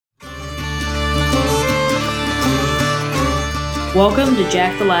Welcome to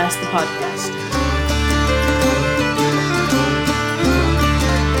Jack the Last, the podcast.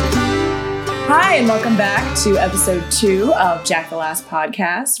 Hi, and welcome back to episode 2 of Jack the Last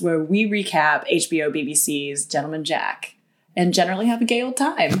podcast, where we recap HBO BBC's Gentleman Jack and generally have a gay old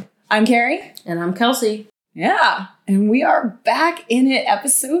time. I'm Carrie. And I'm Kelsey. Yeah, and we are back in it,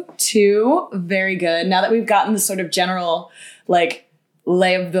 episode 2. Very good. Now that we've gotten the sort of general,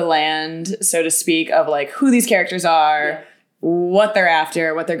 lay of the land, so to speak, of, who these characters are, what they're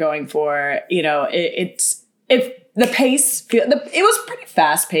after, what they're going for, the pace, it was pretty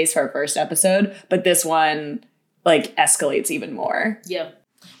fast paced for our first episode, but this one, escalates even more. Yeah.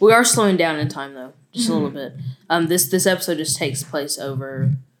 We are slowing down in time, though, just a little bit. This episode just takes place over,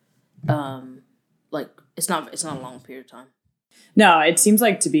 it's not a long period of time. No, it seems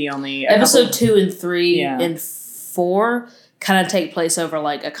like to be only episode 2 and 3 and 4 kind of take place over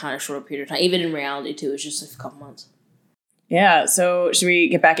a kind of shorter period of time. Even in reality, too, it's just a couple months. Yeah, so should we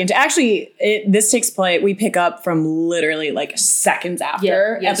get back into... Actually, this takes place... We pick up from literally, seconds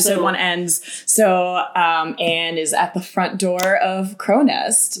after episode 1 ends. So, Anne is at the front door of Crow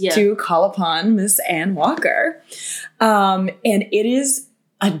Nest to call upon Miss Anne Walker. And it is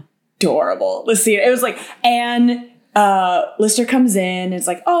adorable. Let's see. It was Anne... Lister comes in, it's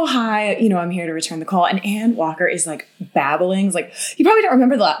oh, hi, I'm here to return the call. And Anne Walker is babbling. It's you probably don't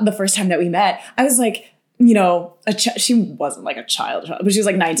remember the first time that we met. I was she wasn't a child, but she was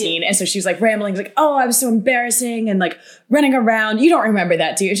 19. And so she was rambling, oh, I was so embarrassing and running around. You don't remember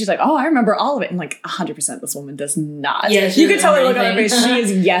that, do you? And she's oh, I remember all of it. And 100% this woman does not. Yeah, you could tell her look on her face. She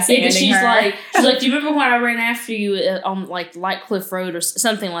is yes-anding she's her. She's do you remember when I ran after you on Light Cliff Road or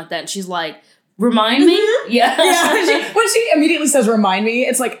something like that? And she's remind me? Yeah. When she immediately says remind me,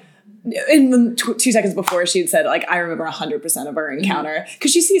 it's in the 2 seconds before she had said I remember 100% of our encounter,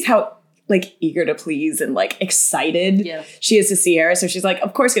 because she sees how eager to please and excited she is to see her. So she's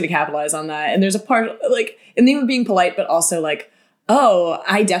of course going to capitalize on that. And there's a part in the name of being polite, but also oh,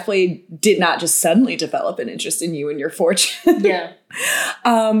 I definitely did not just suddenly develop an interest in you and your fortune. Yeah.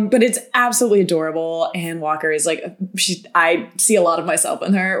 But it's absolutely adorable. Anne Walker is I see a lot of myself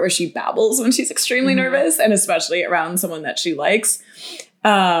in her, where she babbles when she's extremely nervous, and especially around someone that she likes.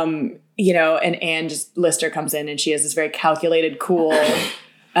 And Anne Lister comes in and she has this very calculated, cool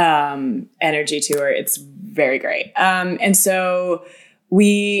energy to her. It's very great. And so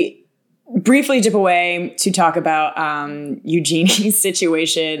we briefly dip away to talk about Eugenie's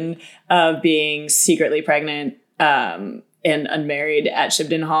situation of being secretly pregnant and unmarried at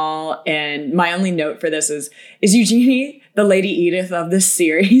Shibden Hall. And my only note for this is Eugenie the Lady Edith of this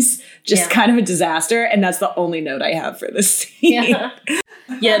series just kind of a disaster? And that's the only note I have for this scene.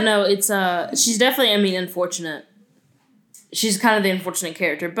 Yeah, no, it's she's definitely, unfortunate. She's kind of the unfortunate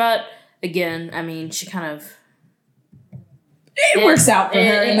character, but again, she kind of... It works out for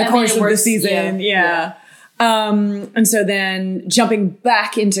her in the course of the season. Yeah. And so then jumping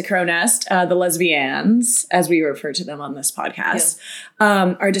back into Crow Nest, the lesbians, as we refer to them on this podcast,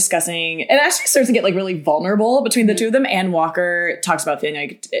 are discussing... It actually starts to get really vulnerable between the two of them. Anne Walker talks about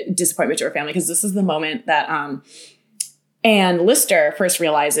feeling disappointment to her family, because this is the moment that Anne Lister first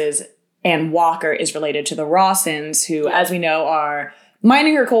realizes Anne Walker is related to the Rawsons, who, as we know, are...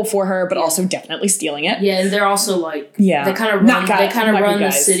 mining her coal for her, but also definitely stealing it. Yeah, and they're also they kind of run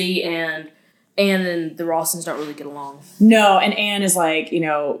the city, and Anne and the Rawsons don't really get along. No, and Anne is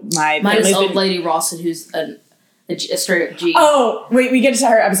minus old lady Rawson, who's a straight up G. Oh, wait, we get to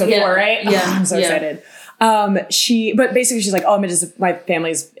her episode 4, right? Yeah, I'm so excited. But basically she's my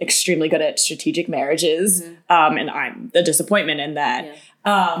family's extremely good at strategic marriages, and I'm the disappointment in that. Yeah.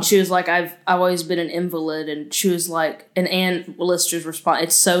 She was I've always been an invalid, and she was and Anne Lister's response,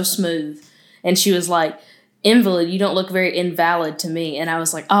 it's so smooth, and she was invalid, you don't look very invalid to me, and I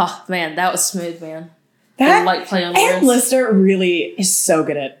was oh man, that was smooth, man. That play on Anne words. Lister really is so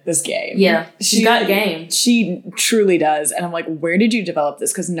good at this game. Yeah, she's got game. She truly does, and I'm where did you develop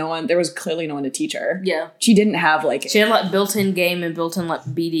this? Because there was clearly no one to teach her. Yeah, she didn't have she had built-in game and built-in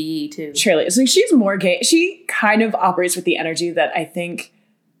BDE too. Surely, so she's more gay. She kind of operates with the energy that I think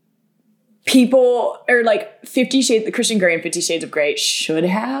people are 50 Shades, the Christian Grey and 50 Shades of Grey should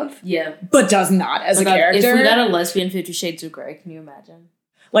have. Yeah, but does not as a character. If we got a lesbian 50 Shades of Grey, can you imagine?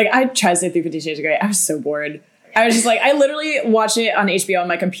 I tried to say through 50 Shades of Grey. I was so bored. I was just I literally watched it on HBO on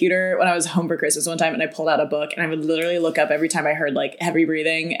my computer when I was home for Christmas one time, and I pulled out a book, and I would literally look up every time I heard heavy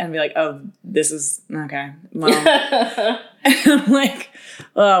breathing and be oh, this is okay. Well, I'm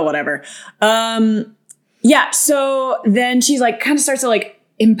oh, whatever. Yeah. So then she's kind of starts to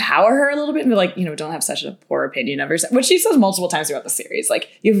empower her a little bit and be like, you know, don't have such a poor opinion of yourself, which she says multiple times throughout the series. Like,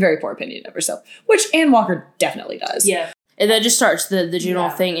 you have a very poor opinion of yourself, which Anne Walker definitely does. Yeah. And that just starts the general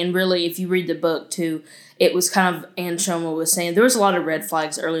thing. And really, if you read the book, too, it was kind of, Anne Shoma was saying, there was a lot of red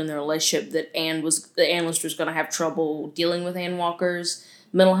flags early in their relationship that Anne Lister was going to have trouble dealing with Anne Walker's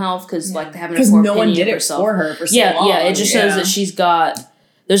mental health because, like, having a poor no one did it herself. for her for so long. Yeah, it just shows that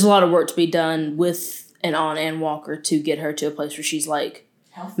there's a lot of work to be done with and on Anne Walker to get her to a place where she's, like,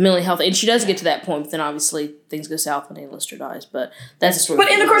 mentally healthy. And she does get to that point, but then obviously things go south when Anne Lister dies. But that's a story.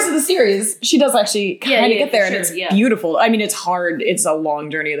 But in the course of the series, she does actually kind of get there, and it's beautiful. I mean, it's hard. It's a long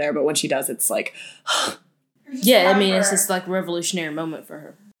journey there, but when she does, it's like... yeah, I mean, it's this, like, revolutionary moment for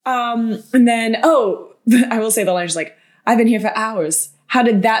her. And then, I will say the line is like, I've been here for hours. How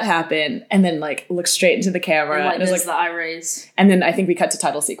did that happen? And then, like, look straight into the camera. And does the eye raise. And then I think we cut to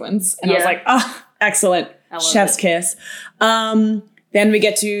title sequence. And I was like, excellent. Chef's kiss. Then we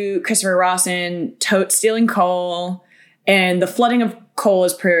get to Christopher Rawson tote stealing coal. And the flooding of coal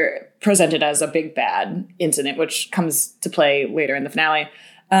is presented as a big bad incident, which comes to play later in the finale.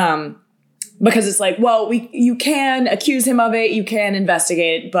 Because it's like, well, you can accuse him of it, you can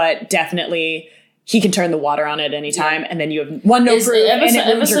investigate, but definitely he can turn the water on at any time, and then you have no proof, and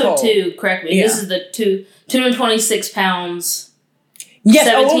it ruins your coal. Episode 2, correct me, this is the 226 pounds, yes,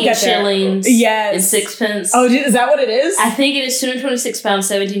 17 shillings, and 6 pence. Oh, is that what it is? I think it is 226 pounds,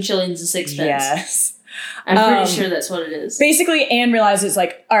 17 shillings, and 6 pence. Yes. I'm pretty sure that's what it is. Basically, Anne realizes,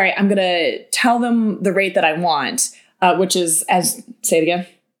 like, all right, I'm going to tell them the rate that I want, which is, say it again.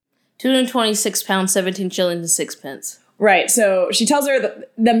 226 pounds, 17 shillings, and 6 pence. Right. So she tells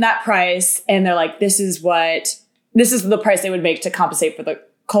them that price, and they're like, this is the price they would make to compensate for the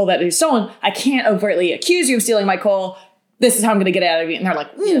coal that is stolen. I can't overtly accuse you of stealing my coal. This is how I'm going to get it out of you. And they're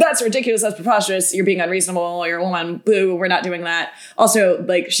like, that's ridiculous. That's preposterous. You're being unreasonable. You're a woman. Boo. We're not doing that. Also,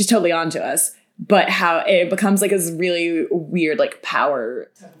 like, she's totally on to us. But how it becomes, like, this really weird, like,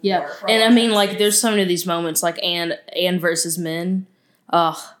 power. Yeah. And I mean, like, there's so many of these moments, like Anne versus men.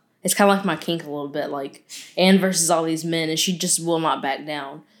 It's kind of like my kink a little bit, like Anne versus all these men, and she just will not back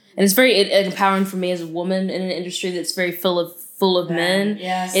down. And it's very empowering for me as a woman in an industry that's very full of men.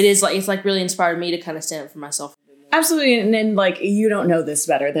 Yes. It's like really inspired me to kind of stand up for myself. Absolutely, and then, like, you don't know this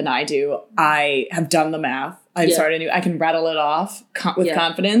better than I do. I have done the math. I can rattle it off with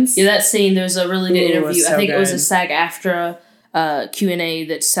confidence. Yeah, that scene. There's a really good interview. I think it was a SAG-AFTRA Q&A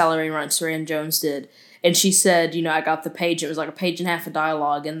that Sally Wainwright and Saran Jones did. And she said, I got the page. It was like a page and a half of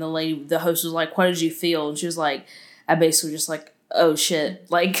dialogue. And the host was like, what did you feel? And she was like, I basically just like, oh shit.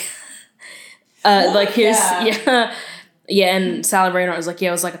 Like, here's, Yeah, and Sally Wainwright was like, it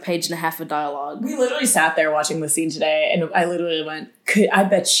was like a page and a half of dialogue. We literally sat there watching the scene today. And I literally went, I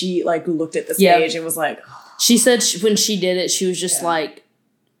bet she, like, looked at this page and was like. She said when she did it, she was just like,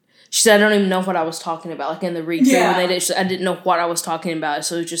 she said, I don't even know what I was talking about. Like in the read when they did, I didn't know what I was talking about.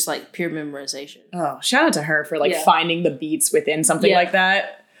 So it was just like pure memorization. Oh, shout out to her for like finding the beats within something like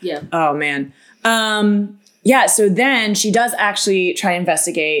that. Yeah. Oh, man. So then she does actually try to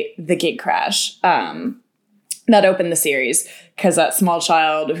investigate the gig crash that opened the series. Because that small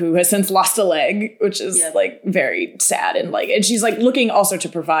child who has since lost a leg, which is like very sad. And she's like looking also to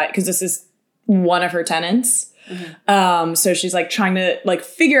provide, because this is one of her tenants. Mm-hmm. So she's like trying to like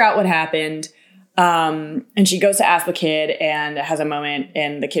figure out what happened. And she goes to ask the kid and has a moment,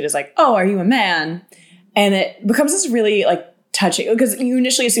 and the kid is like, oh, are you a man? And it becomes this really like touching, because you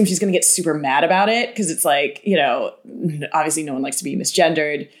initially assume she's going to get super mad about it. Because it's like, obviously no one likes to be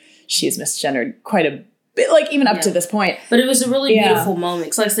misgendered. She is misgendered quite a bit, like even up to this point. But it was a really beautiful moment.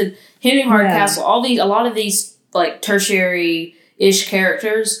 Because like I said, Henry Hardcastle, a lot of these like tertiary-ish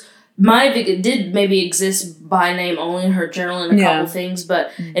characters did maybe exist by name only in her journal and a couple things,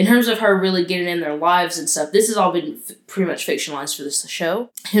 but in terms of her really getting in their lives and stuff, this has all been pretty much fictionalized for this show.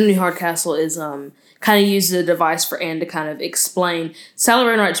 Henry Hardcastle is kind of uses a device for Anne to kind of explain. Sally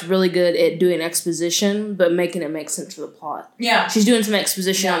Wainwright's really good at doing exposition, but making it make sense for the plot. Yeah. She's doing some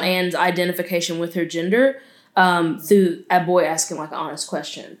exposition on Anne's identification with her gender through a boy asking like an honest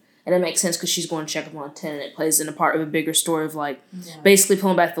question. And it makes sense because she's going to check up on 10, and it plays in a part of a bigger story of like basically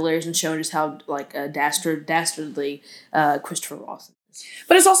pulling back the layers and showing just how like dastardly Christopher Rawson is.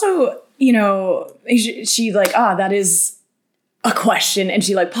 But it's also, she like, that is a question, and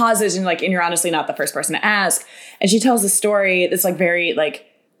she like pauses and you're honestly not the first person to ask, and she tells a story that's like very like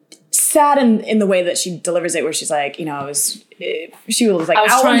sad in the way that she delivers it, where she's like, she was like, I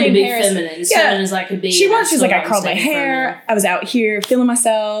was trying to be feminine, as feminine as I could be. She's like, I curled my hair, I was out here feeling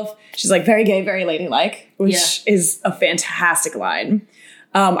myself. She's like very gay, very ladylike, which is a fantastic line.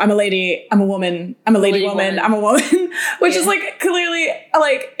 I'm a lady, I'm a woman, I'm a lady woman, I'm a woman, which is like clearly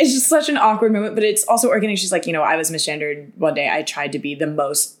like, it's just such an awkward moment, but it's also organic. She's like, I was misgendered one day. I tried to be the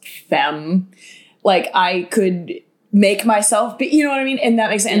most femme like I could make myself be, you know what I mean? And that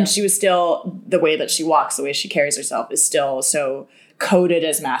makes sense. And she was still, the way that she walks, the way she carries herself is still so coded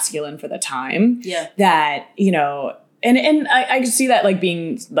as masculine for the time. Yeah. That, you know, and I could see that like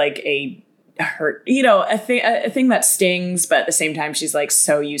being like a hurt, you know, a thing that stings, but at the same time, she's like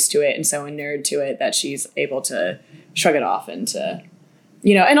so used to it and so inured to it that she's able to shrug it off and to,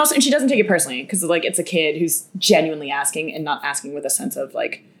 you know, and also, and she doesn't take it personally because like it's a kid who's genuinely asking and not asking with a sense of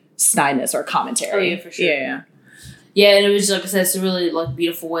like snidiness or commentary. Oh yeah, for sure. Yeah. Yeah, and it was, like I said, it's a really, like,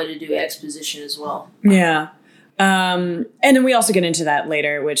 beautiful way to do exposition as well. Yeah. And then we also get into that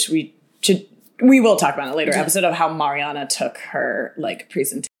later, which we will talk about in a later episode of how Mariana took her, like,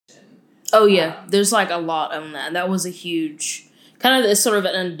 presentation. Oh, yeah. There's, like, a lot on that. That was a huge, kind of, it's sort of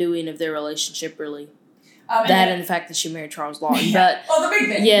an undoing of their relationship, really. And the fact that she married Charles Lawton. Yeah. But, the big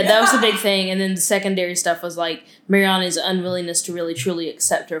thing. Yeah, that was the big thing. And then the secondary stuff was, like, Mariana's unwillingness to really, truly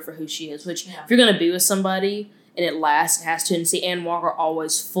accept her for who she is. Which, if you're going to be with somebody... and it lasts, it has to. And see, Anne Walker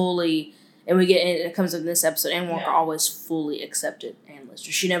always fully, and it comes up in this episode, Anne Walker always fully accepted Ann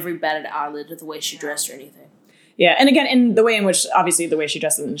Lister. She never batted an eyelid at the way she dressed or anything. Yeah, and again, in the way in which, obviously, the way she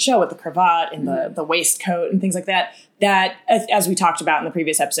dresses in the show with the cravat and the waistcoat and things like that, as we talked about in the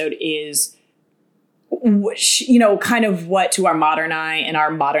previous episode, is, you know, kind of what to our modern eye and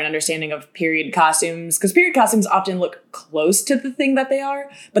our modern understanding of period costumes, because period costumes often look close to the thing that they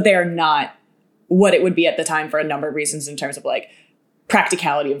are, but they are not what it would be at the time for a number of reasons in terms of like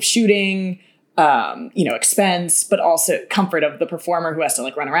practicality of shooting, you know, expense, but also comfort of the performer who has to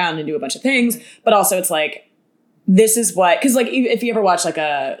like run around and do a bunch of things. But also it's like, this is what, because like if you ever watch like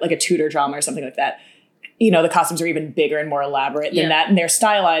a Tudor drama or something like that, you know, the costumes are even bigger and more elaborate than that. And they're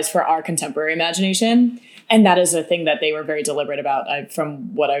stylized for our contemporary imagination. And that is a thing that they were very deliberate about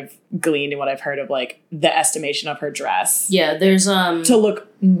from what I've gleaned and what I've heard of, like, the estimation of her dress. Yeah, there's... to look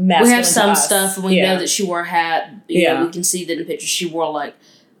masculine. We have some stuff, and we know that she wore a hat. You know, we can see that in pictures she wore, like,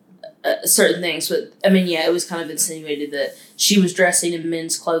 certain things. But, I mean, yeah, it was kind of insinuated that she was dressing in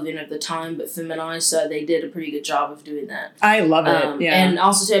men's clothing at the time, but feminized, so they did a pretty good job of doing that. I love it, yeah. And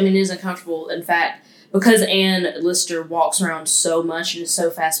also, too, I mean, it is uncomfortable. In fact, because Ann Lister walks around so much and is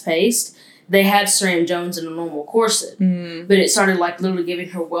so fast-paced... they had Serena Jones in a normal corset, but it started like literally giving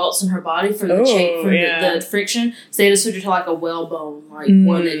her welts in her body from the friction. So they had to switch her to like a whalebone, like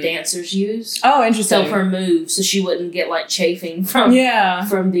one that dancers use. Oh, interesting. To help her move, so she wouldn't get like chafing from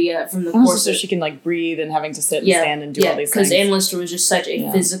the corset. So she can like breathe and having to sit and stand and do all these things. Because Ann Lister was just such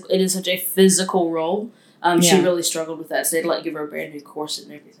a physical. It is such a physical role. She really struggled with that, so they'd like give her a brand new corset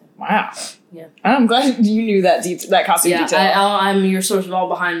and everything. Wow. Yeah. I'm glad you knew that costume detail. I'm your source of all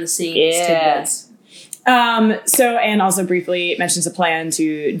behind the scenes tidbits. So Anne also briefly mentions a plan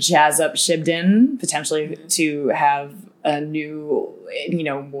to jazz up Shibden, potentially to have a new, you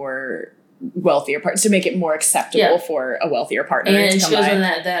know, more wealthier partner, to make it more acceptable for a wealthier partner. And she goes on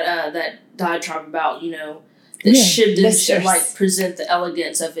that diatribe about, you know, that Shibden should like present the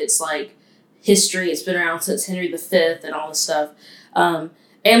elegance of its like history. It's been around since Henry V and all this stuff.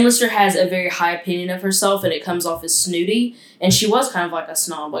 Ann Lister has a very high opinion of herself, and it comes off as snooty. And she was kind of like a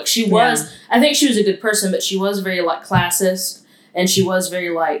snob. Like she was, I think she was a good person, but she was very like classist, and she was very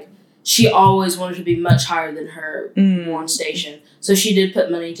like, she always wanted to be much higher than her born station. So she did put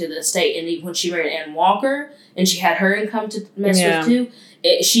money into the estate. And even when she married Anne Walker, and she had her income to mess with too,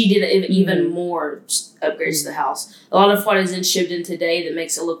 she did even more upgrades to the house. A lot of what is in Shibden today that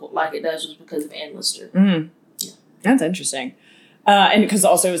makes it look like it does was because of Ann Lister. Yeah. That's interesting. And because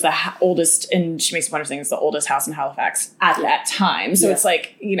also it was the oldest, and she makes a point of saying it's the oldest house in Halifax at that time. So it's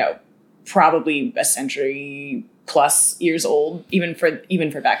like, you know, probably a century plus years old, even for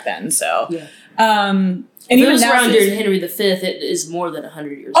back then. So, and if it was around during Henry V, it is more than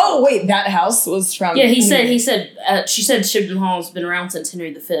 100 years old. Oh, wait, that house was from... Yeah, she said Shibden Hall has been around since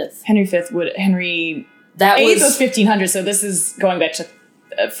Henry V. Henry VIII was 1500, so this is going back to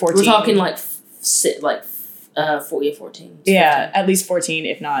 14. We're talking like 14. Yeah, at least 14,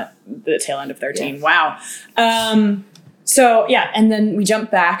 if not the tail end of 13. Yeah. Wow. So, yeah, and then we jump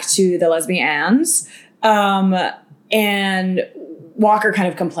back to the lesbian Anns. And Walker kind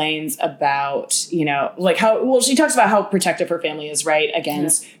of complains about, you know, like she talks about how protective her family is, right,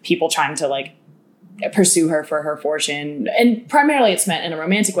 against people trying to, like, pursue her for her fortune. And primarily it's meant in a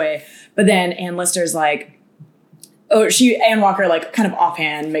romantic way. But then Ann Lister's like, Anne Walker, like, kind of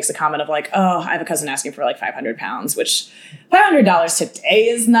offhand makes a comment of, like, oh, I have a cousin asking for, like, 500 pounds, which $500 today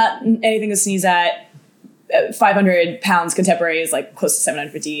is not anything to sneeze at. 500 pounds contemporary is, like, close to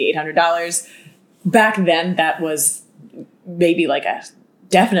 $750, $800. Back then, that was maybe, like,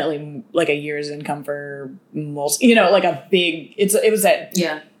 definitely, like, a year's income for most, you know, like, a big, it was at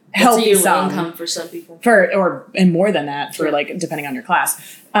healthy sum income for some people, and more than that for like depending on your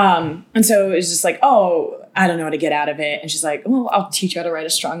class. And so it's just like, oh, I don't know how to get out of it. And she's like, well, I'll teach you how to write a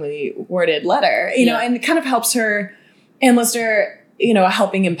strongly worded letter, you know, and it kind of helps her and Lister, you know,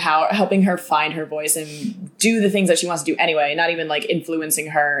 helping her find her voice and do the things that she wants to do anyway, not even like influencing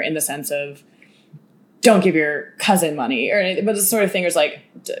her in the sense of don't give your cousin money or anything, but the sort of thing is like,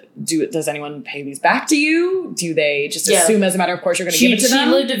 does anyone pay these back to you? Do they just assume as a matter of course you're going to give it to them?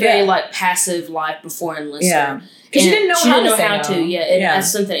 She lived a very like passive life before enlisting. Yeah. Because she didn't know how to. Yeah. And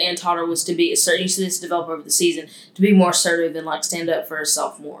that's something Anne taught her was to be certain. You see this develop over the season to be more assertive and like stand up for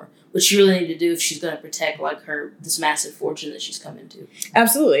herself more, which she really need to do if she's going to protect like this massive fortune that she's come into.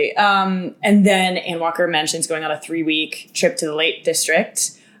 Absolutely. And then Anne Walker mentions going on a 3-week trip to the Lake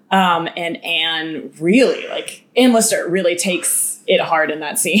District. And Anne really Anne Lister really takes it hard in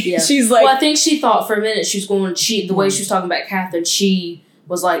that scene. Yeah. She's like, well, I think she thought for a minute the way she was talking about Catherine, she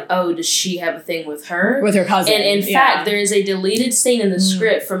was like, oh, does she have a thing with her? With her cousin. And in fact, there is a deleted scene in the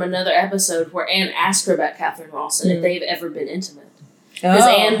script from another episode where Anne asked her about Catherine Rawson if they've ever been intimate. Because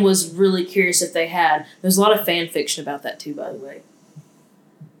Anne was really curious if they had. There's a lot of fan fiction about that too, by the way.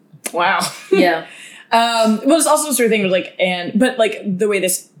 Wow. Yeah. Well, it's also the sort of thing with Anne, but the way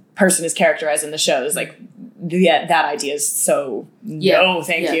this person is characterized in the show is that idea is so no,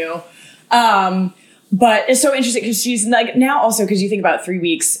 thank you. But it's so interesting because she's now also because you think about 3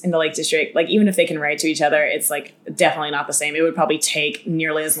 weeks in the Lake District, even if they can write to each other, it's definitely not the same. It would probably take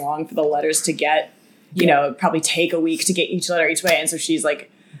nearly as long for the letters to get, you know, it'd probably take a week to get each letter each way. And so she's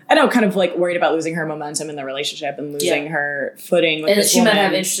kind of worried about losing her momentum in the relationship and losing her footing with this woman. She might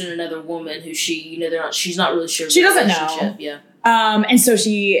have interest in another woman who she's not really sure. She doesn't know. Yeah. And so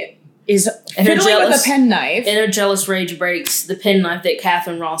she is fiddling with a penknife. And her jealous rage breaks the penknife that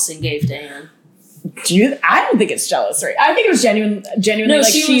Catherine Rawson gave to Anne. I don't think it's jealous, right? I think it was genuinely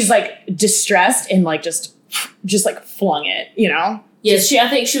she's distressed and just flung it, you know? Yeah, I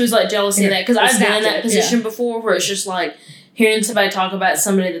think she was jealous of that because I've been in that position before where it's just hearing somebody talk about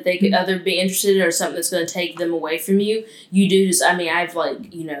somebody that they could either be interested in or something that's going to take them away from you. You do just, I've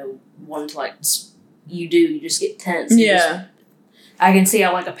wanted to you just get tense. I can see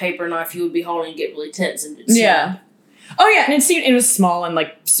how a paper knife you would be holding get really tense and snap. Oh yeah, and it was small and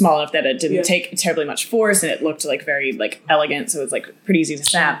small enough that it didn't take terribly much force, and it looked very elegant, so it was pretty easy to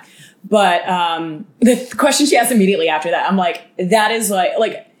snap. But the question she asked immediately after that, I'm that is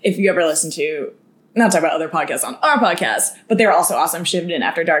if you ever listen to, not talk about other podcasts on our podcast, but they were also awesome. Shivden and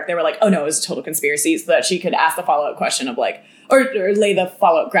After Dark, they were oh no, it was a total conspiracy, so that she could ask the follow up question of or lay the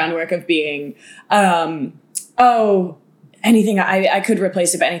follow up groundwork of being, anything I could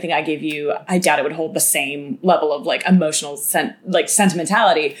replace if anything I gave you, I doubt it would hold the same level of emotional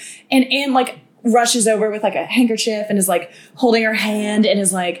sentimentality. And Anne rushes over with a handkerchief and is holding her hand and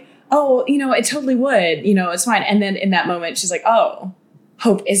is oh, you know, it totally would, you know, it's fine. And then in that moment she's oh,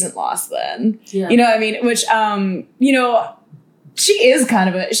 hope isn't lost then. Yeah. You know what I mean? Which, you know, she is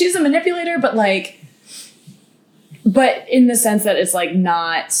she's a manipulator, but but in the sense that it's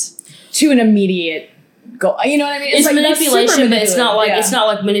not to an immediate goal. You know what I mean? It's manipulation, but it's not it's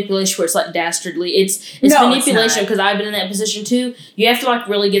not manipulation where it's dastardly. It's manipulation because I've been in that position too. You have to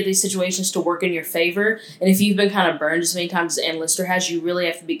really get these situations to work in your favor. And if you've been kind of burned as many times as Anne Lister has, you really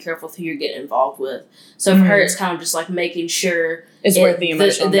have to be careful with who you're getting involved with. So for her, it's kind of just making sure it's worth the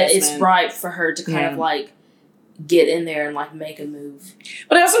emotional that it's right for her to kind of get in there and make a move.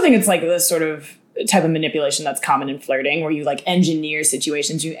 But I also think it's this sort of type of manipulation that's common in flirting, where you engineer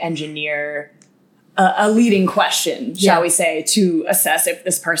situations, you engineer a leading question, shall we say, to assess if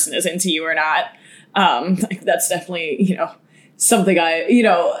this person is into you or not. That's definitely, you know, something I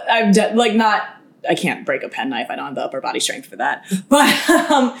can't break a penknife. I don't have the upper body strength for that. But,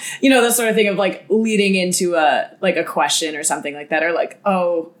 you know, the sort of thing of leading into a question or something like that, or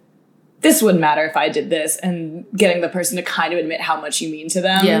oh, this wouldn't matter if I did this, and getting the person to kind of admit how much you mean to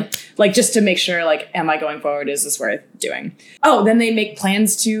them. Yeah. Just to make sure, am I going forward? Is this worth doing? Oh, then they make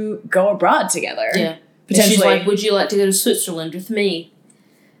plans to go abroad together. Yeah. Potentially. She's would you like to go to Switzerland with me?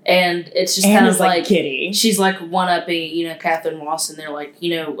 And it's just kind of Kitty. She's one-upping, you know, Catherine Rawson. They're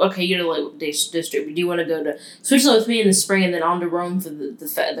you know, okay, you're the Lake District, but do you want to go to Switzerland with me in the spring and then on to Rome for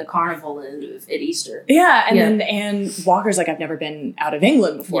the carnival at Easter? Yeah, and then Anne Walker's I've never been out of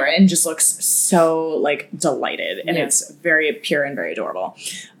England before, and just looks so delighted, and it's very pure and very adorable.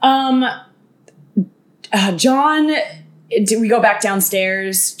 John, we go back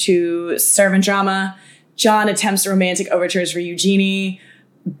downstairs to servant drama. John attempts romantic overtures for Eugenie,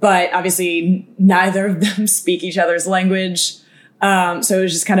 but obviously neither of them speak each other's language. So it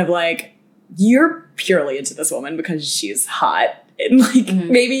was just kind of you're purely into this woman because she's hot and like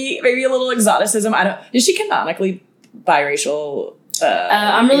maybe a little exoticism. Is she canonically biracial?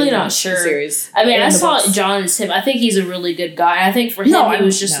 I'm really not sure. Series. I mean, I saw John and Tim. I think he's a really good guy. I think for him, it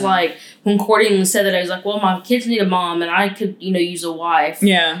was just like when Courtney said that, I was like, well, my kids need a mom and I could, use a wife.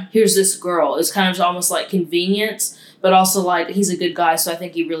 Yeah. Here's this girl. It's kind of almost like convenience, but also like he's a good guy. So I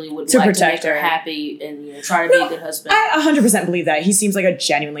think he really would like to make her happy and try to be a good husband. I 100% believe that. He seems like a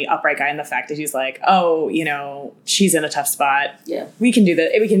genuinely upright guy in the fact that he's like, oh, she's in a tough spot. Yeah. We can do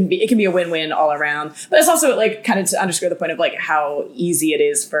that. It can be a win-win all around. But it's also like kind of to underscore the point of like how easy it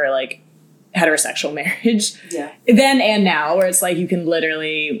is for like heterosexual marriage. Yeah. Then and now, where it's like you can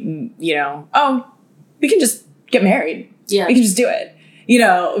literally, we can just get married. Yeah. We can just do it.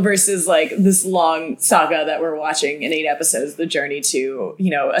 Versus like this long saga that we're watching in 8 episodes, the journey to,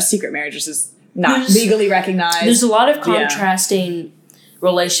 a secret marriage, which is not legally recognized. There's a lot of contrasting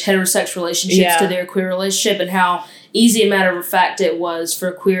heterosexual relationships to their queer relationship, and how easy a matter of fact it was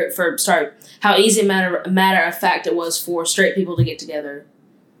how easy a matter of fact it was for straight people to get together.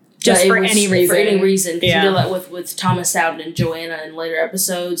 Just for any reason. For any reason. You do that with Thomas Souden and Joanna in later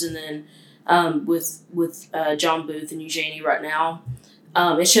episodes, and then with John Booth and Eugenie right now.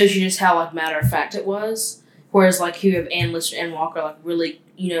 It shows you just how like matter of fact it was. Whereas like here you have Ann Lister and Walker, like really,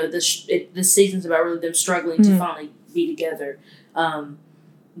 this season's about really them struggling to finally be together.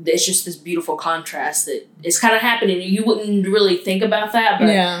 It's just this beautiful contrast that is kind of happening. You wouldn't really think about that,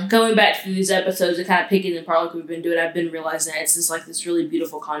 but going back through these episodes and kind of picking apart like we've been doing, I've been realizing that it's just like this really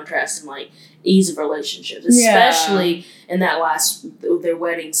beautiful contrast in like ease of relationships, especially in that their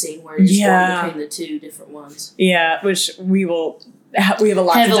wedding scene where it's going between the two different ones. Yeah, which we have a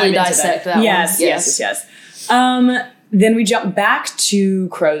lot heavily to dive dissect into that. Yes. Then we jump back to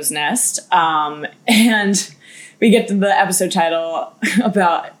Crow's Nest, and we get to the episode title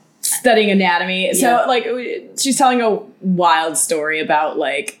about studying anatomy. Yeah. So, like, she's telling a wild story about,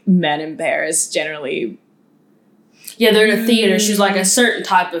 like, men in Paris generally. Yeah, they're in a theater. She's like a certain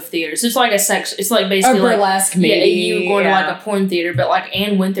type of theater. So it's like it's like basically a burlesque, like, maybe. Yeah, you going to like a porn theater, but like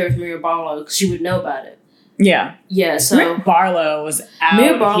Anne went there with Mira Barlow because she would know about it. Yeah. Yeah, so. Mira Barlow was out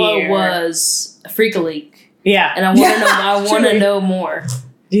Mira Barlow here. was a freak-a-leak. Yeah. And I want to know more.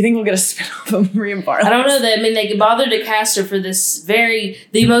 Do you think we'll get a spin-off of Maria Barlow? I don't know that. I mean, they bothered to cast her for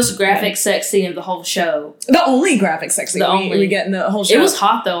the most graphic sex scene of the whole show. The only graphic sex scene we get in the whole show. It was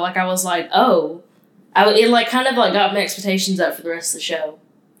hot though. Like I was like, oh, it like kind of like got my expectations up for the rest of the show.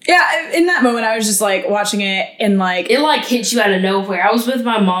 Yeah, in that moment, I was just like watching it and like it like hits you out of nowhere. I was with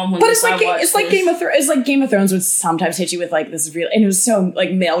my mom when it's like Game of Thrones. It's like Game of Thrones would sometimes hit you with like this real, and it was so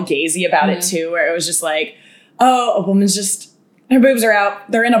like male gazy about it too, where it was just like, oh, a woman's just. Her boobs are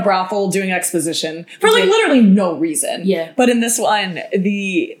out. They're in a brothel doing exposition for like literally no reason. Yeah. But in this one,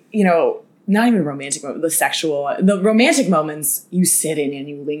 not even romantic moment, the romantic moments you sit in and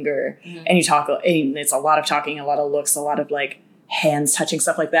you linger and you talk. And it's a lot of talking, a lot of looks, a lot of like hands touching,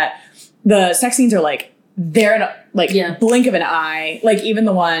 stuff like that. The sex scenes are like they're in a blink of an eye. Like even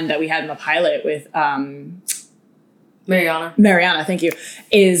the one that we had in the pilot with Mariana, thank you,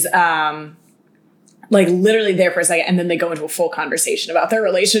 is like literally there for a second, and then they go into a full conversation about their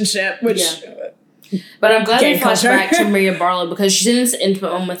relationship, which. Yeah. But I'm glad they flashed back to Maria Barlow because she's in this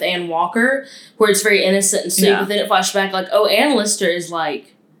intimate moment with Ann Walker where it's very innocent and sweet, but then it flashed back like, oh, Ann Lister is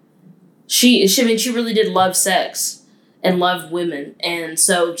like, she really did love sex and love women, and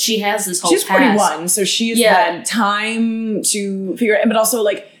so she has this whole. She's 41, so she's had time to figure it, but also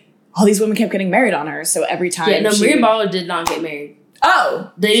like all these women kept getting married on her, so every time. Yeah, no, Maria Barlow did not get married.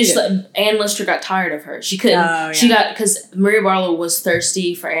 Oh, they just Ann Lister got tired of her. She couldn't. She got because Maria Barlow was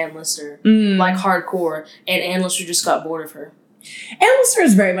thirsty for Ann Lister, like hardcore, and Ann Lister just got bored of her. Ann Lister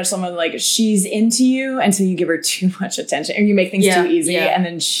is very much someone like she's into you until you give her too much attention or you make things too easy, and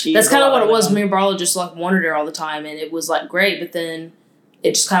then she. That's kind of what it was. Maria Barlow just like wanted her all the time, and it was like great, but then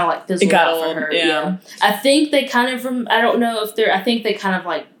it just kind of like fizzled out for her. Yeah, I think they kind of I don't know if they're. I think they kind of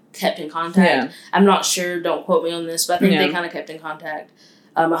like. Kept in contact. Yeah. I'm not sure. Don't quote me on this, but I think they kind of kept in contact.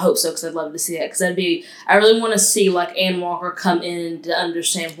 I hope so because I'd love to see that because I really want to see like Ann Walker come in to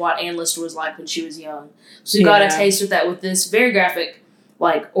understand what Ann Lister was like when she was young. So you got a taste with that with this very graphic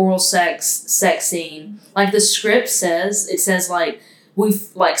like oral sex scene. Like the script says, it says like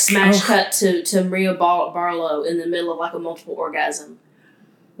we've like smash cut to Maria Barlow in the middle of like a multiple orgasm.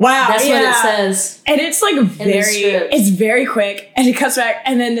 Wow, that's what it says, and it's like it's very quick, and it cuts back,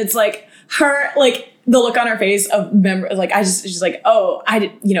 and then it's like her, like the look on her face of like she's like, oh, I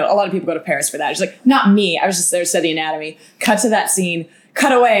did, a lot of people go to Paris for that. She's like, not me, I was just there studying anatomy. Cut to that scene,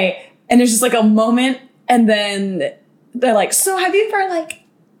 cut away, and there's just like a moment, and then they're like, so have you ever like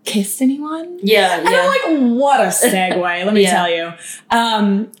kissed anyone? Yeah. And I'm like, what a segue, let me tell you.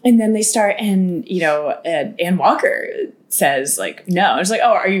 And then they start, and, you know, Ann Walker says, like, no. It's like,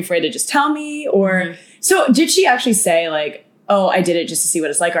 oh, are you afraid to just tell me? Or, so did she actually say, like, oh, I did it just to see what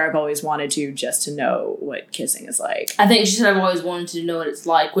it's like, or I've always wanted to just to know what kissing is like? I think she said, I've always wanted to know what it's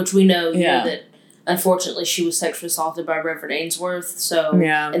like, which we know, you know, that unfortunately she was sexually assaulted by Reverend Ainsworth, so,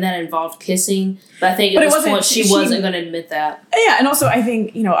 and that involved kissing. But I think at this point she wasn't going to admit that. Yeah, and also I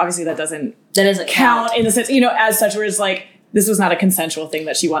think, you know, obviously that doesn't count in the sense, you know, as such, where it's like, this was not a consensual thing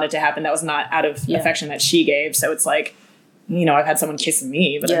that she wanted to happen. That was not out of affection that she gave. So it's like, you know, I've had someone kiss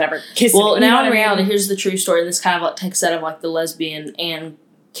me, but I've never kissed Well, anyone. now in reality, here's the true story. This kind of like takes out of like the lesbian Anne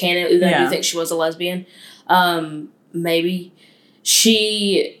canon. Even though you think she was a lesbian. Maybe.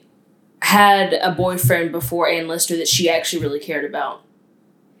 She had a boyfriend before Ann Lister that she actually really cared about.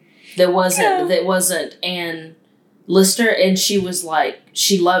 That wasn't Ann Lister, and she was like,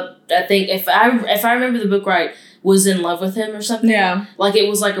 she loved, I think, if I remember the book right, was in love with him or something. Yeah. Like, it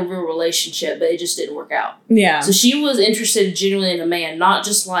was like a real relationship, but it just didn't work out. Yeah. So she was interested genuinely in a man, not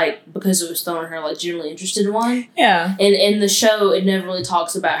just like because it was thrown at her, like genuinely interested in one. Yeah. And in the show, it never really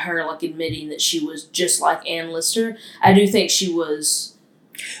talks about her like admitting that she was just like Ann Lister. I do think she was,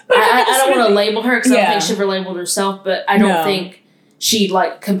 but I don't want to label her because I don't think she ever labeled herself, but I don't think she,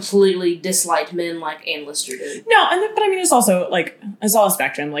 like, completely disliked men like Ann Lister did. No, but I mean, it's also, like, it's all a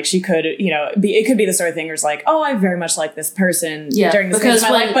spectrum. Like, she could, you know, it could be the sort of thing where it's like, oh, I very much like this person during this phase of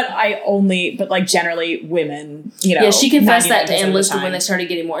my life, but like, generally women, you know. Yeah, she confessed that to Ann Lister when they started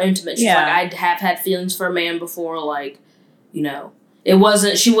getting more intimate. She's like, I have had feelings for a man before, like, you know.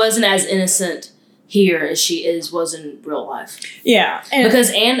 She wasn't as innocent here as she was in real life. Yeah.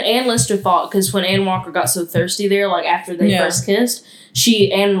 Because Ann Lister thought, because when Ann Walker got so thirsty there, like after they first kissed,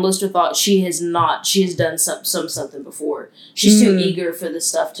 Ann Lister thought she has done something before. She's too eager for this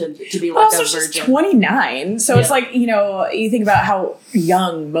stuff to be like a virgin. She's 29. So it's like, you know, you think about how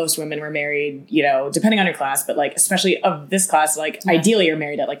young most women were married, you know, depending on your class, but like, especially of this class, like ideally you're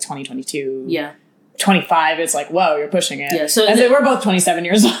married at like 20, 22. Yeah. 25, it's like, whoa, you're pushing it. Yeah, so we're both 27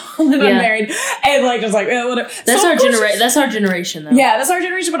 years old and unmarried, and like just like whatever. That's our generation. That's our generation, though. Yeah, that's our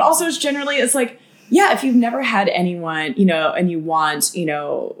generation. But also, it's like, yeah, if you've never had anyone, you know, and you want, you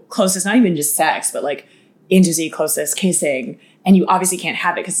know, closest, not even just sex, but like intimacy, closest, kissing, and you obviously can't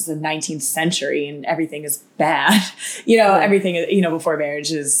have it because it's the 19th century and everything is bad. You know, everything, you know, before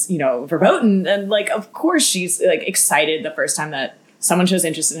marriage is, you know, verboten, and like, of course, she's like excited the first time that someone shows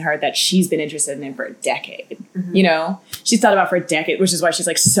interest in her that she's been interested in for a decade. You know, she's thought about for a decade, which is why she's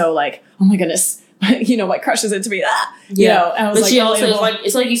like so like, oh my goodness, you know, my crush is into me. You know, and I was but like, she also like,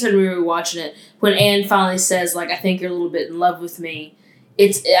 it's like you said when we were watching it, when Anne finally says like, I think you're a little bit in love with me.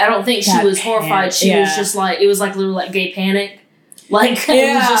 I don't think she was horrified. She was just like, it was like a little like gay panic. Like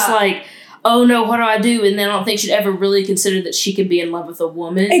it was just like, oh no, what do I do? And then I don't think she'd ever really considered that she could be in love with a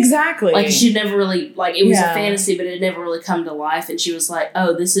woman. Exactly. Like she'd never really, like it was a fantasy, but it had never really come to life. And she was like,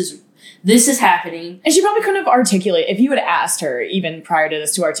 oh, this is happening. And she probably couldn't have articulated, if you had asked her even prior to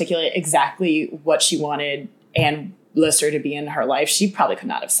this to articulate exactly what she wanted Ann Lister to be in her life, she probably could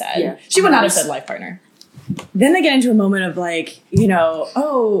not have said. Yeah. She would not have said life partner. Then they get into a moment of like, you know,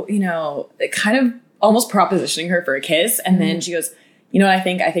 oh, you know, kind of almost propositioning her for a kiss. And then she goes, you know what, I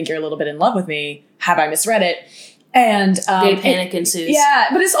think you're a little bit in love with me. Have I misread it? And gay panic ensues. Yeah,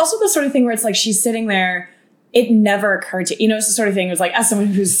 but it's also the sort of thing where it's like she's sitting there. It never occurred to, you know, it's the sort of thing. It was like, as someone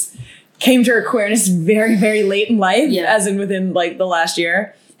who's came to her queerness very, very late in life, as in within like the last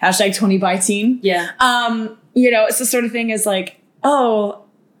year. #20 by teen. Yeah. You know, it's the sort of thing is like, oh,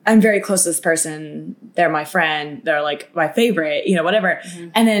 I'm very close to this person. They're my friend. They're like my favorite, you know, whatever.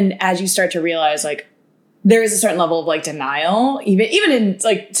 And then as you start to realize like, there is a certain level of like denial, even in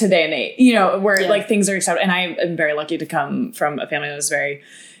like today and age, you know, where like things are accepted. And I am very lucky to come from a family that was very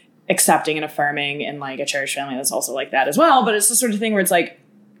accepting and affirming, and like a church family that's also like that as well. But it's the sort of thing where it's like,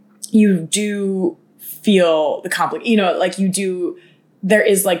 you do feel the conflict, you know, like there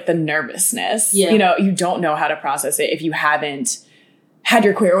is like the nervousness, you know, you don't know how to process it if you haven't had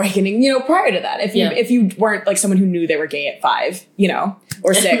your queer awakening, you know, prior to that. If you weren't like someone who knew they were gay at 5, you know,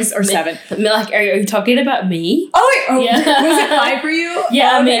 or 6 or 7. Like, are you talking about me? Oh, wait. Was it 5 for you?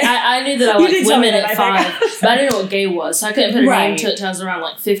 Yeah, I mean, I knew that I liked women at 5, but I didn't know what gay was. So I couldn't put a name to it until I was around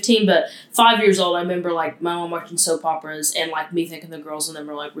like 15. But 5 years old, I remember like my mom watching soap operas and like me thinking the girls in them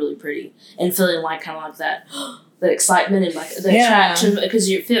were like really pretty and feeling like kind of like that. The excitement and like the attraction, because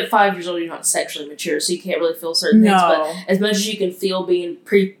you're 5 years old, you're not sexually mature, so you can't really feel certain things. But as much as you can feel being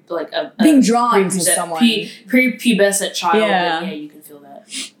being drawn to someone, prepubescent child, then, you can feel that.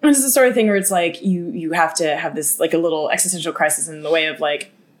 And it's the sort of thing where it's like you have to have this like a little existential crisis in the way of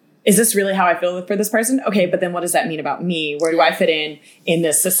like, is this really how I feel for this person? Okay, but then what does that mean about me? Where do I fit in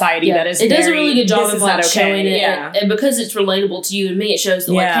this society that is it does a really good job of like okay. showing it, and because it's relatable to you and me, it shows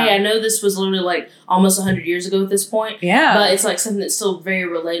that like, hey, I know this was literally like almost 100 years ago at this point, but it's like something that's still very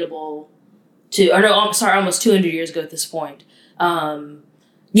relatable to, or no, I'm sorry, almost 200 years ago at this point.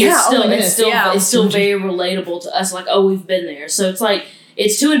 It's still very relatable to us. Like, oh, we've been there, so it's like.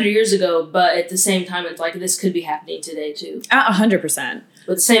 It's 200 years ago, but at the same time, it's like this could be happening today too. 100%.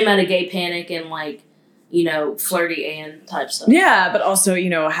 With the same amount of gay panic and like, flirty Anne type stuff. Yeah, but also,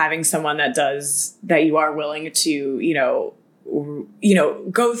 having someone that you are willing to,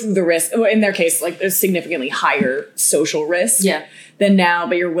 go through the risk. In their case, like a significantly higher social risk than now,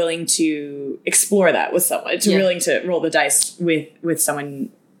 but you're willing to explore that with someone. You're willing to roll the dice with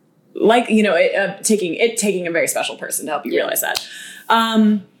someone like, taking a very special person to help you realize that.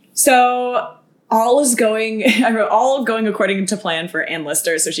 So all going according to plan for Anne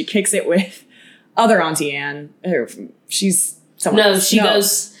Lister. So she kicks it with other Auntie Anne. She's someone else. She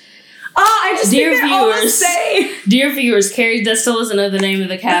goes... I just Dear viewers, Carrie does still doesn't know the name of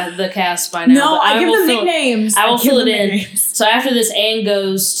the cast by now. No, I give them nicknames. I will fill it in. So after this, Anne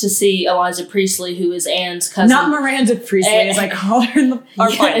goes to see Eliza Priestley, who is Anne's cousin. Not Miranda Priestley, as I called her in our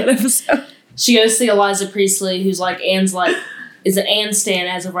pilot episode. She goes to see Eliza Priestley, who's like Anne's like is an Anne stan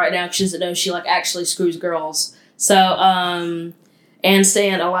as of right now. She doesn't know she like actually screws girls. So Anne stay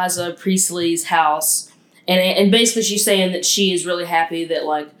at Eliza Priestley's house, and basically she's saying that she is really happy that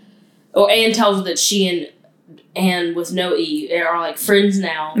like. Or Anne tells her that she and Anne with no E are like friends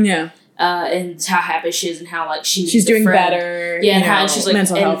now. Yeah. And how happy she is and how like she's doing better. Yeah, and how she's like and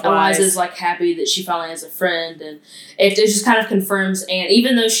Eliza's like happy that she finally has a friend, and it just kind of confirms Anne,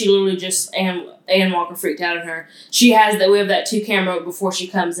 even though she literally just Anne Walker freaked out on her. She has that we have that 2-camera before she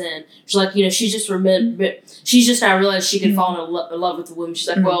comes in. She's like, she's just now realized she can fall in love with the woman. She's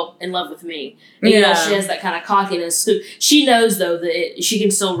like, well, in love with me. And, she has that kind of cockiness. So she knows though that she can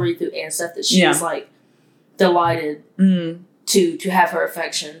still read through Anne's stuff that she is like delighted to have her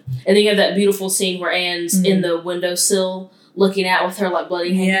affection. And then you have that beautiful scene where Anne's in the windowsill looking out with her like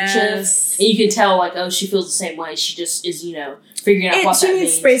bloody handkerchief, and you can tell like, oh, she feels the same way. She just is figuring out what that means. She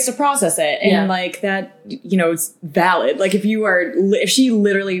needs space to process it, and like that, it's valid. Like if she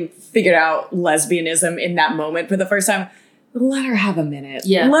literally figured out lesbianism in that moment for the first time, let her have a minute.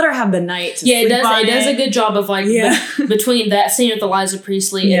 Yeah, let her have the night. To sleep it does a good job of like between that scene with Eliza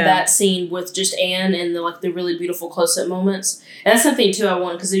Priestley and that scene with just Anne and the really beautiful close up moments. And that's something too I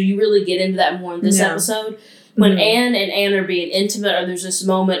want, because you really get into that more in this episode. When Anne and Anne are being intimate, or there's this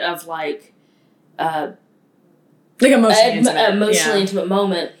moment of like emotionally intimate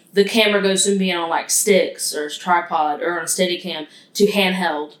moment, the camera goes from being on like sticks or tripod or on a Steadicam to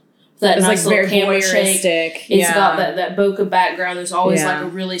handheld. That it's nice little camera shake. It's got that bokeh background. There's always like a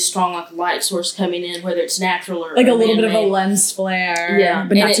really strong like light source coming in, whether it's natural or like a little bit of a lens flare. Yeah,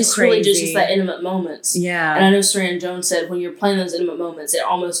 but not it's too crazy. Really just that intimate moments. Yeah, and I know Saran Jones said when you're playing those intimate moments,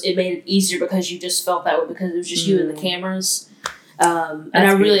 it made it easier because you just felt that way because it was just you and the cameras. And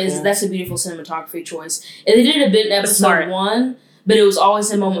I really that's a beautiful cinematography choice. And they did it a bit in episode 1. But it was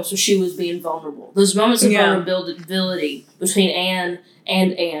always in moments where she was being vulnerable. Those moments of vulnerability between Anne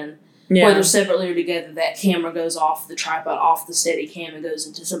and Anne. Yeah. Whether separately or together, that camera goes off the tripod, off the Steadicam, and goes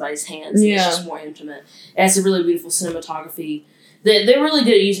into somebody's hands. Yeah. It's just more intimate. And it's a really beautiful cinematography. They're really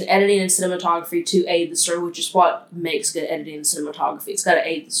good at using editing and cinematography to aid the story, which is what makes good editing and cinematography. It's got to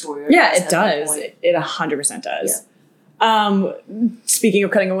aid the story. Yeah, it does. It 100% does. Yeah. Speaking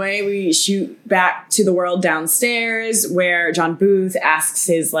of cutting away, we shoot back to the world downstairs where John Booth asks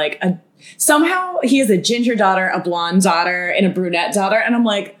his, somehow he has a ginger daughter, a blonde daughter, and a brunette daughter. And I'm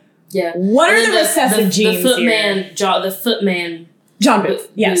like, yeah. What are the recessive genes here? The footman, John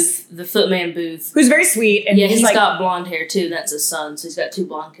Booth. Yes. The footman Booth. Who's very sweet. And he's got blonde hair too. That's his son. So he's got 2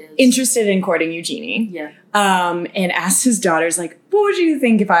 blonde kids. Interested in courting Eugenie. Yeah. And asks his daughters, what would you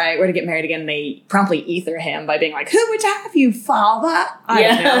think if I were to get married again? They promptly ether him by being like, who would have you, father? I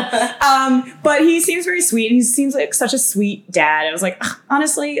don't know. But he seems very sweet. And he seems like such a sweet dad. I was like,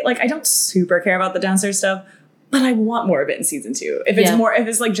 honestly, I don't super care about the downstairs stuff. But I want more of it in season 2. If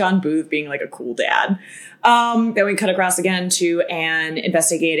it's like John Booth being like a cool dad. Then we cut across again to Anne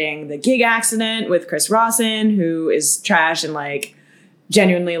investigating the gig accident with Chris Rawson, who is trash and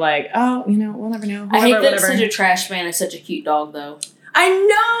genuinely we'll never know. I hate that such a trash man is such a cute dog though. I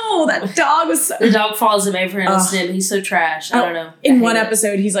know that dog was the dog follows him everywhere and listens to him. He's so trash. I don't know. In one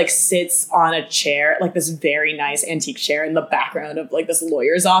episode, he's sits on a chair, this very nice antique chair in the background of this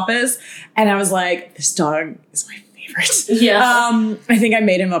lawyer's office, and I was like, this dog is my favorite. Yeah. I think I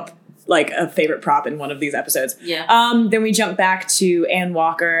made him up like a favorite prop in one of these episodes. Yeah. Then we jump back to Anne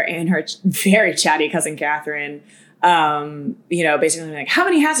Walker and her very chatty cousin Catherine. Basically like, how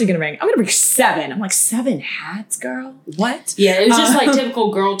many hats are you gonna bring? I'm gonna bring 7. I'm like, 7 hats, girl? What? Yeah, it was just like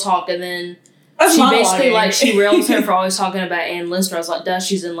typical girl talk, and then she basically like she rails her for always talking about Ann Lister. I was like,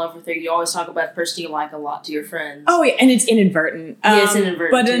 she's in love with her. You always talk about the person you like a lot to your friends. Oh yeah, and it's inadvertent. Yeah, it's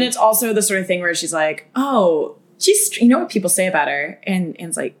inadvertent. But then it's also the sort of thing where she's like, oh, she's, you know what people say about her, and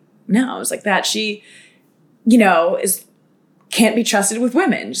it's like, no, it's like that. She, is can't be trusted with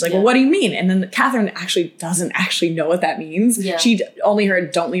women. She's like, well, what do you mean? And then Catherine actually doesn't actually know what that means. Yeah. She only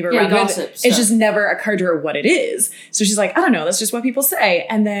heard don't leave her around. It just never occurred to her what it is. So she's like, I don't know. That's just what people say.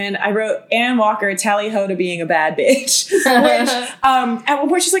 And then I wrote Anne Walker, tally ho to being a bad bitch. Which, at one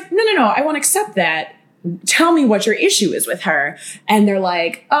point she's like, no, I won't accept that. Tell me what your issue is with her. And they're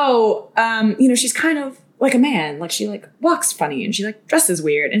like, she's kind of like a man. Like she like walks funny and she like dresses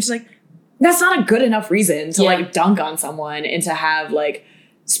weird. And she's like, that's not a good enough reason to like dunk on someone and to have like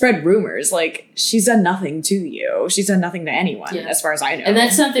spread rumors. Like she's done nothing to you. She's done nothing to anyone as far as I know. And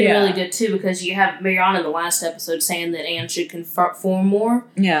that's something really good too, because you have Mariana in the last episode saying that Anne should conform more.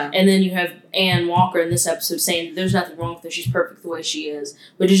 Yeah. And then you have Anne Walker in this episode saying there's nothing wrong with her. She's perfect the way she is,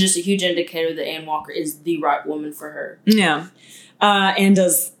 which is just a huge indicator that Anne Walker is the right woman for her. Yeah. And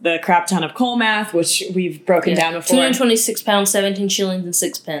does the crap ton of coal math, which we've broken down before. 226 pounds, 17 shillings, and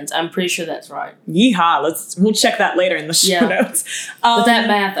 6 pence. I'm pretty sure that's right. Yeehaw. We'll check that later in the show notes. But that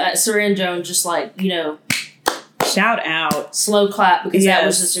math, Saran Jones just shout out. Slow clap, because that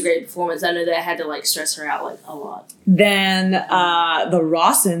was just a great performance. I know that I had to stress her out a lot. Then the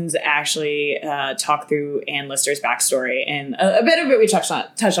Rawsons actually talk through Ann Lister's backstory, and a bit of it we touched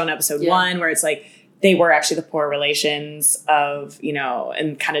on episode 1, where it's like, they were actually the poor relations of,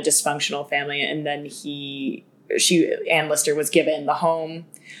 and kind of dysfunctional family. And then Ann Lister was given the home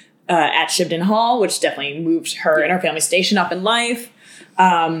at Shibden Hall, which definitely moved her and her family station up in life.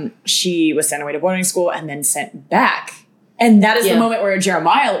 She was sent away to boarding school and then sent back. And that is the moment where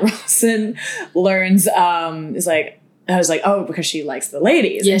Jeremiah Rawson learns, I was like, oh, because she likes the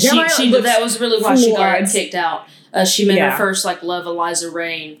ladies. Yeah, that was really why she got kicked out. She met her first love Eliza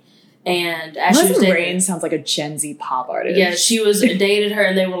Rain. And Eliza Rain sounds like a Gen Z pop artist. Yeah, she was dated her,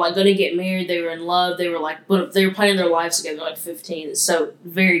 and they were going to get married. They were in love. They were they were planning their lives together, 15. It's so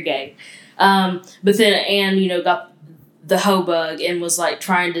very gay. But then Anne, got the hoe bug and was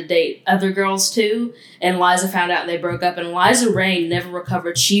trying to date other girls too. And Liza found out, and they broke up. And Eliza Rain never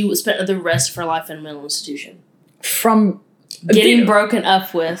recovered. She spent the rest of her life in a mental institution from getting broken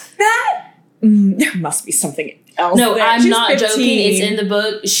up with. There must be something else. No, I'm not 15. joking. It's in the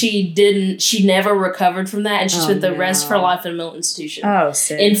book. She never recovered from that, and she spent the rest of her life in a mental institution. Oh,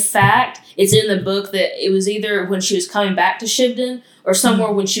 sick. In fact, it's in the book that it was either when she was coming back to Shibden or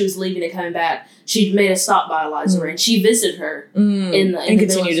somewhere when she was leaving and coming back. She made a stop by Eliza Rain. She visited her in the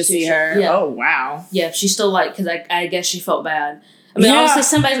continued to see her. Yeah. Oh, wow. Yeah, she's still because I guess she felt bad. I mean, obviously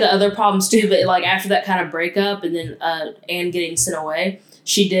somebody's got other problems too, but after that kind of breakup and then Anne getting sent away,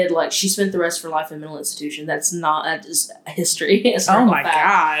 she did she spent the rest of her life in a mental institution. That is history. Oh my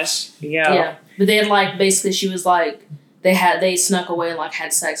gosh. Yeah. But they had basically she was they snuck away and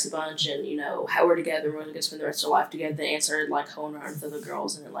had sex a bunch and how we're together, we're gonna spend the rest of our life together. Then Anne started hoeing around with other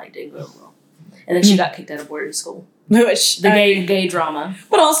girls and it didn't go well. And then she got kicked out of boarding school. Which the gay drama.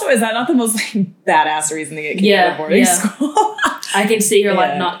 But also, is that not the most badass reason to get kicked out of boarding school? I can see her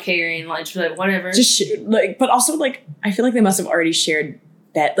not caring, she's whatever. Just but also I feel they must have already shared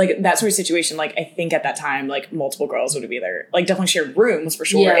that that sort of situation. I think at that time multiple girls would have either definitely shared rooms for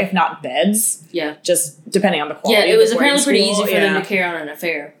sure, if not beds. Yeah, just depending on the quality. Yeah, it was apparently pretty easy for them to carry on an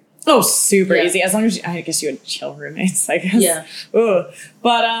affair. Oh, super easy as long as I guess you had chill roommates. I guess. Yeah. Ugh.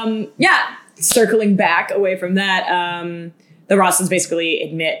 But circling back away from that, the Rawsons basically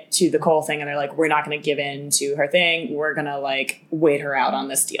admit to the Cole thing, and they're like, we're not going to give in to her thing. We're going to wait her out on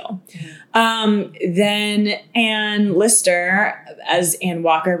this deal. Then Ann Lister, as Ann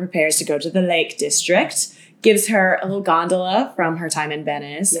Walker prepares to go to the Lake District, gives her a little gondola from her time in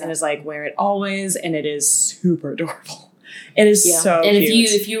Venice and is wear it always. And it is super adorable. It is so and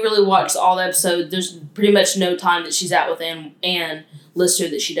cute. if you really watch all the episode, there's pretty much no time that she's out with Ann Lister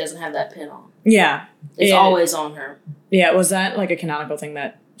that she doesn't have that pin on. Yeah. It's always on her. Yeah, was that a canonical thing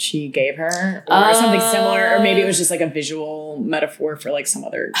that she gave her? Or something similar? Or maybe it was just a visual metaphor for some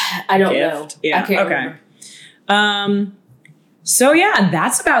other I don't gift? know. Yeah. I can't remember. So yeah,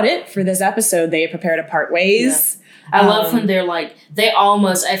 that's about it for this episode. They prepare to part ways. Yeah. I love when they're they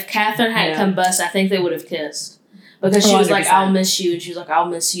almost, if Catherine hadn't come bust, I think they would have kissed. Because she was 100%. I'll miss you. And she was I'll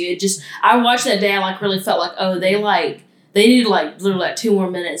miss you. I watched that day, I really felt They needed literally 2 more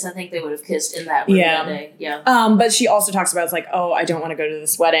minutes. I think they would have kissed in that room that day. Yeah. But she also talks about, it's like, oh, I don't want to go to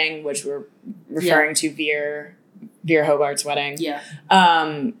this wedding, which we're referring to Veer Hobart's wedding. Yeah.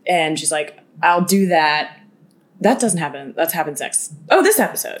 And she's like, I'll do that. That doesn't happen. That happens next. Oh, this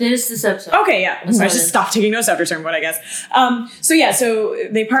episode. It is this episode. Okay, yeah. I just stopped taking notes after a certain point, I guess. So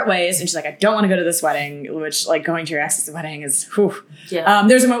they part ways, and she's like, I don't want to go to this wedding, which, like, going to your ex's wedding is, whew. Yeah.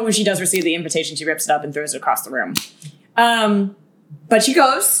 There's a moment when she does receive the invitation, she rips it up and throws it across the room. But she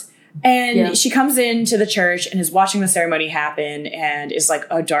goes, and she comes into the church and is watching the ceremony happen, and is, like,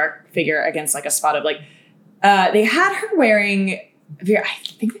 a dark figure against, like, a spot of, like, they had her wearing... I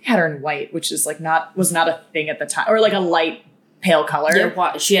think they had her in white, which is was not a thing at the time, or like a light pale color.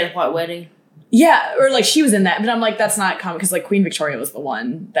 Yeah, she had a white wedding. Yeah, or like she was in that, but I'm like, that's not common because like Queen Victoria was the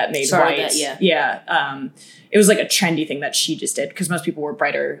one that made white. Yeah. It was like a trendy thing that she just did because most people were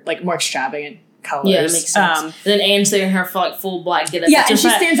brighter, like more extrabut colors. Yeah, it makes sense. And then Anne's there in her full black getup. Yeah, and she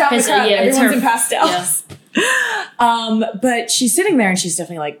stands out in the crowd. Everyone's in pastels. Yeah. But she's sitting there and she's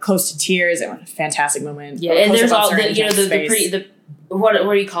definitely like close to tears. It was a fantastic moment. Yeah, and there's all the what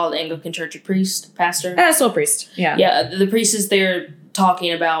do you call it? Anglican church, a priest, pastor? Still a priest. Yeah. Yeah, the priest is there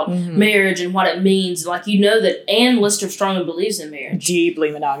talking about marriage and what it means. Like, you know that Anne Lister strongly believes in marriage.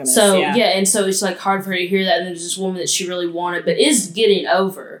 Deeply monogamous. So, and so it's like hard for her to hear that. And there's this woman that she really wanted, but is getting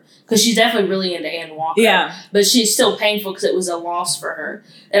over. Because she's definitely really into Anne Walker. Yeah. But she's still painful because it was a loss for her.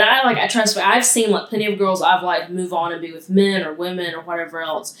 And I trust me, I've seen like plenty of girls I've liked move on and be with men or women or whatever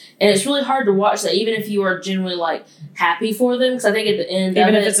else. And it's really hard to watch that, even if you are genuinely like happy for them. Because I think at the end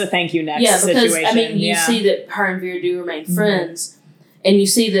even if it's a thank you next situation. I mean, you see that her and Veer do remain friends. And you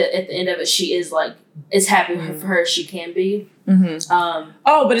see that at the end of it, she is like, as happy for her as she can be.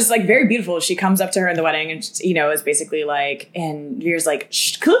 But it's like very beautiful. She comes up to her in the wedding and, is basically like, and Veer's like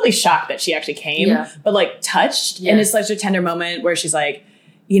clearly shocked that she actually came, but like touched. Yeah. And it's such a tender moment where she's like,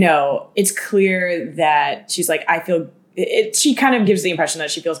 it's clear that she's like, I feel it. She kind of gives the impression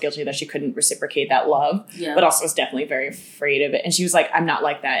that she feels guilty that she couldn't reciprocate that love, but also is definitely very afraid of it. And she was like, I'm not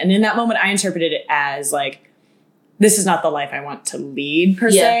like that. And in that moment, I interpreted it as like, this is not the life I want to lead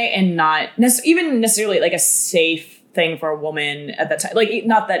per se, and not even necessarily like a safe thing for a woman at that time. Like,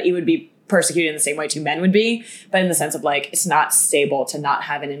 not that it would be persecuted in the same way two men would be, but in the sense of like, it's not stable to not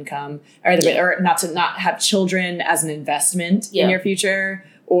have an income or not to not have children as an investment in your future,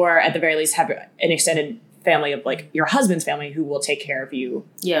 or at the very least have an extended family of like your husband's family who will take care of you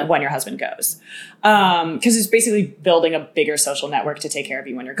when your husband goes. Because it's basically building a bigger social network to take care of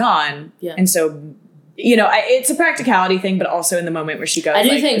you when you're gone. Yeah. And so, it's a practicality thing, but also in the moment where she goes, I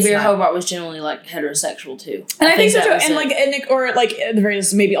do think Veer Hobart was generally like heterosexual too. And I think so too. And like, or like at the very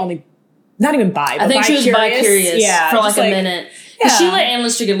least, maybe only, not even bi, but I think she was bi-curious for like a minute. Yeah. She let Anne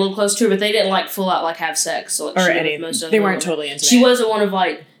Lister get a little close to her, but they didn't like full out like have sex. So, like, or any, they weren't totally into She wasn't one of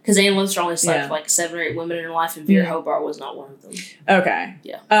like, because Anne Lister only slept with like 7 or 8 women in her life, and Veer Hobart was not one of them. Okay.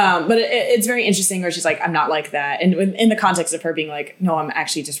 Yeah. But it's very interesting where she's like, I'm not like that. And in the context of her being like, no, I'm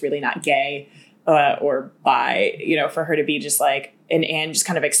actually just really not gay. Or bi, for her to be just like, and Anne just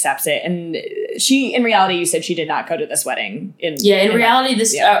kind of accepts it. And she, in reality, you said she did not go to this wedding. In reality,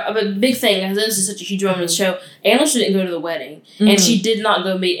 this a big thing, because this is such a huge moment of the show, Anne Lister didn't go to the wedding, and she did not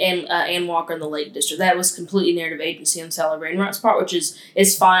go meet Anne Walker in the Lake District. That was completely narrative agency on Sally Rainwright's part, which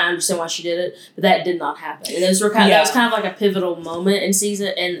is fine. I understand why she did it, but that did not happen. And those were that was kind of like a pivotal moment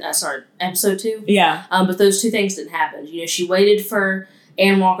in episode 2. Yeah. But those two things didn't happen. She waited for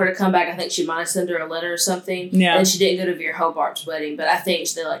Anne Walker to come back. I think she might have sent her a letter or something. Yeah. And she didn't go to Veer Hobart's wedding, but I think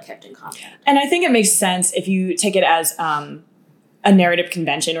they kept in contact. And I think it makes sense if you take it as a narrative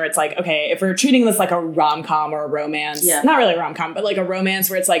convention where it's like, okay, if we're treating this like a rom-com or a romance, not really a rom-com, but like a romance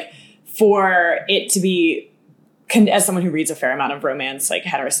where it's like, for it to be, as someone who reads a fair amount of romance, like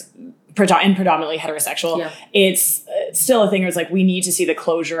predominantly heterosexual, it's still a thing where it's like, we need to see the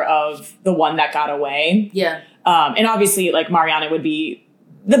closure of the one that got away. Yeah. And obviously, like, Mariana would be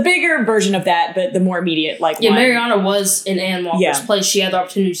the bigger version of that, but the more immediate, like, one. Mariana was in Anne Walker's place. She had the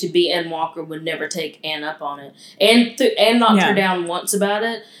opportunity to be Anne Walker, would never take Anne up on it. Anne knocked her down once about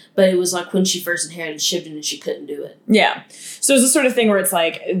it, but it was like when she first inherited Shibden and she couldn't do it. Yeah. So it's the sort of thing where it's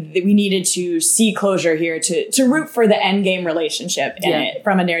like, we needed to see closure here to root for the end game relationship in it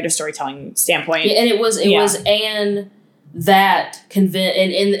from a narrative storytelling standpoint. Yeah, and it was Anne that convinced,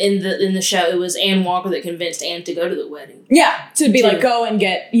 and in the show, it was Anne Walker that convinced Anne to go to the wedding. Yeah, to be like, go and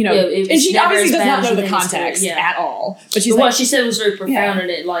get, and she obviously does not know the context at all. But she's what she said was very profound, and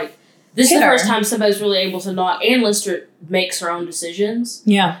it like, this is the first time somebody's really able to not. Anne Lister makes her own decisions.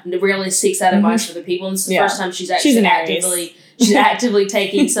 Yeah. And rarely seeks that advice for the people. And this is the first time she's actually actively she's actively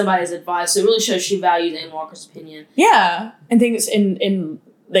taking somebody's advice. So it really shows she values Anne Walker's opinion. Yeah, and things in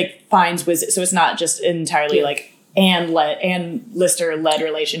like finds wisdom. So it's not just entirely like Anne Lister led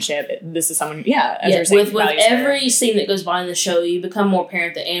relationship. This is someone, as you're saying, with every scene that goes by in the show, you become more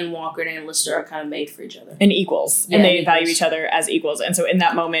apparent that Anne Walker and Anne Lister are kind of made for each other and equals, and they value each other as equals. And so in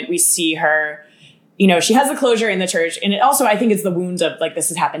that moment, we see her. You know, she has the closure in the church, and it also, I think, it's the wounds of like this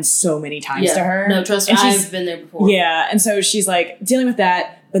has happened so many times to her. No, trust me, I've been there before. Yeah, and so she's like dealing with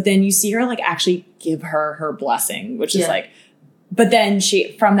that, but then you see her like actually give her blessing, which is like. But then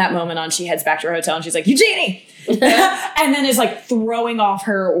from that moment on, she heads back to her hotel and she's like, Eugenie! And then is like throwing off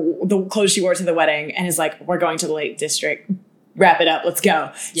the clothes she wore to the wedding and is like, we're going to the Lake District. Wrap it up. Let's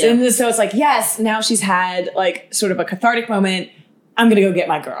go. Yeah. So it's like, yes, now she's had like sort of a cathartic moment. I'm going to go get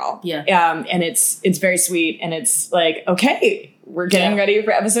my girl. Yeah. And it's very sweet. And it's like, okay, we're getting ready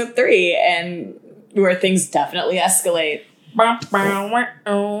for episode 3 and where things definitely escalate. But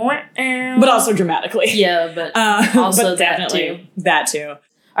also dramatically. Yeah, but also but definitely that too.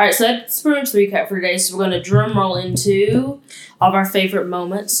 All right, so that's pretty much the recap for today. So we're going to drum roll into all of our favorite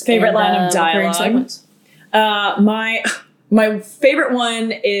moments. Favorite line of dialogue. My favorite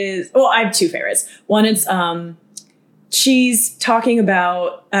one is, well, I have 2 favorites. One is she's talking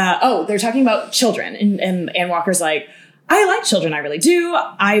about, they're talking about children. And Anne Walker's like, I like children, I really do.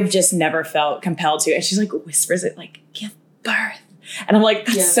 I've just never felt compelled to. And she's like, whispers it like, give birth. And I'm like,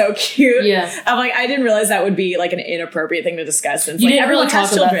 that's so cute. Yeah. I'm like, I didn't realize that would be like an inappropriate thing to discuss. Since you like didn't everyone really has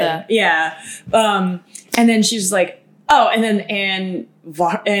talk children. About that. Yeah. And then she's like, oh, and then Anne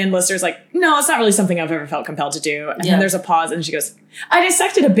Lister's like, no, it's not really something I've ever felt compelled to do. And then there's a pause and she goes, I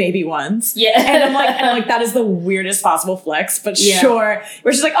dissected a baby once. Yeah. And I'm like, that is the weirdest possible flex, but sure.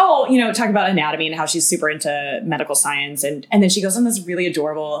 Where she's like, oh, you know, talk about anatomy and how she's super into medical science. And then she goes on this really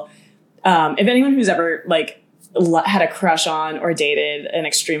adorable, if anyone who's ever like had a crush on or dated an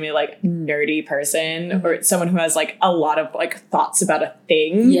extremely like nerdy person or someone who has like a lot of like thoughts about a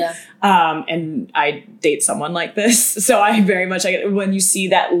thing. Yeah. And I date someone like this. So I very much like when you see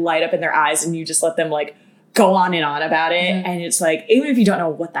that light up in their eyes and you just let them like go on and on about it. Mm-hmm. And it's like, even if you don't know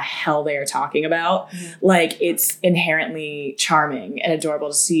what the hell they are talking about, like it's inherently charming and adorable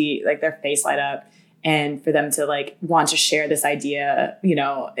to see like their face light up. And for them to like want to share this idea, you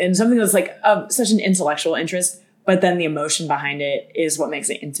know, and something that's like of such an intellectual interest, but then the emotion behind it is what makes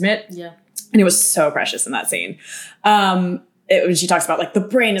it intimate. Yeah. And it was so precious in that scene. When she talks about like the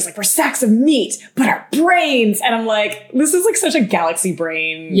brain is like we're sacks of meat, but our brains. And I'm like, this is like such a galaxy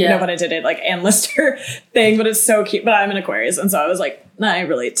brain, no pun intended, like Anne Lister thing, but it's so cute. But I'm an Aquarius. And so I was like, I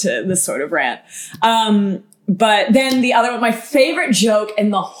relate to this sort of rant. But then the other one, my favorite joke in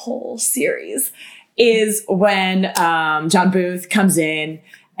the whole series is when John Booth comes in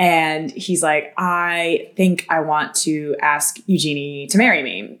and he's like, I think I want to ask Eugenie to marry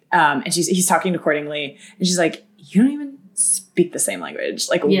me. And he's talking to Cordingly. And she's like, you don't even speak the same language.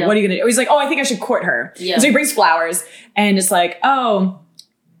 Like, what are you going to do? He's like, oh, I think I should court her. Yeah. And so he brings flowers and it's like,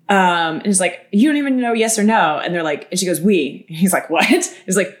 and it's like, you don't even know yes or no. And they're like, and she goes, oui. And he's like, what?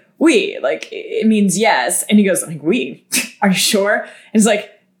 He's like, oui. Like, it means yes. And he goes, like, oui. Are you sure? And he's like,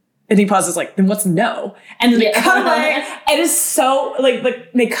 and he pauses like, then what's no? And then they cut away. It is so,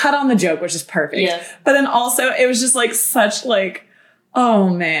 like, they cut on the joke, which is perfect. Yeah. But then also, it was just, like, such, like, oh,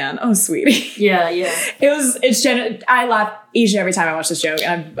 man. Oh, sweetie. Yeah. I laugh each and every time I watch this joke.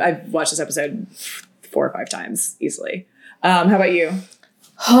 And I've watched this episode 4 or 5 times, easily. How about you?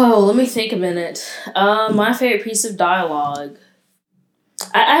 Oh, let me think a minute. My favorite piece of dialogue.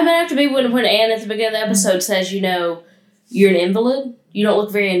 I might have to be when Anne at the beginning of the episode says, you know, you're an invalid. You don't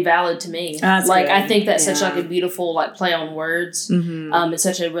look very invalid to me. That's like, good. I think that's such like a beautiful like play on words. Mm-hmm. It's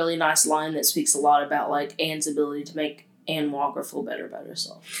such a really nice line that speaks a lot about like Anne's ability to make Anne Walker feel better about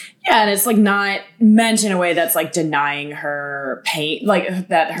herself. Yeah, and it's like not meant in a way that's like denying her pain, like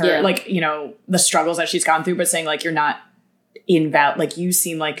that her like, you know, the struggles that she's gone through, but saying like you're not invalid. Like you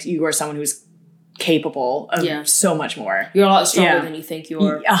seem like you are someone who's capable of so much more. You're a lot stronger than you think you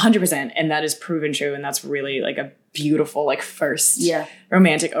are. 100%, and that is proven true, and that's really like a beautiful like first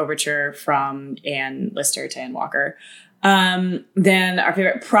romantic overture from Anne Lister to Anne Walker. Then our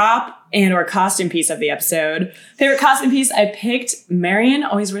favorite prop and or costume piece of the episode. Favorite costume piece, I picked Marion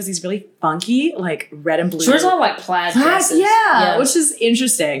always wears these really funky like red and blue. She wears a lot of like plaid dresses. Yeah, which is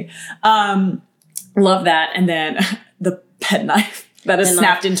interesting. Love that. And then the penknife that is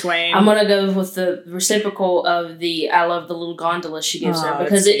snapped in twain. I'm gonna go with the reciprocal of the I love the little gondola she gives her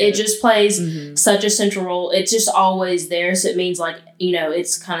because it just plays such a central role. It's just always there, so it means like, you know,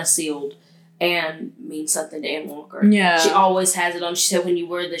 it's kind of sealed. Anne means something to Anne Walker. Yeah. She always has it on. She said, when you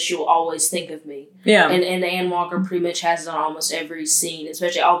wear this, you'll always think of me. Yeah. And Anne Walker pretty much has it on almost every scene,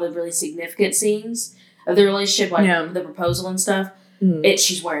 especially all the really significant scenes of the relationship, like the proposal and stuff.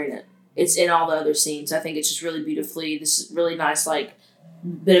 She's wearing it. It's in all the other scenes. I think it's just really beautifully, this really nice, like,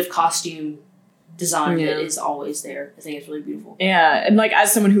 bit of costume design that is always there. I think it's really beautiful. Yeah, and like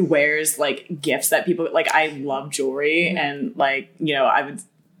as someone who wears like gifts that people like, I love jewelry and like, you know, I was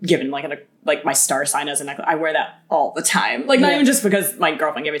given like my star sign as a necklace. I wear that all the time. Like not even just because my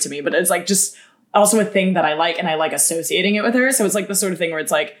girlfriend gave it to me, but it's like just also a thing that I like and I like associating it with her. So it's like the sort of thing where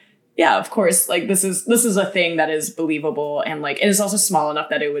it's like, yeah, of course, like this is a thing that is believable and like it is also small enough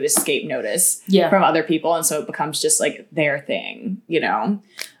that it would escape notice from other people, and so it becomes just like their thing, you know.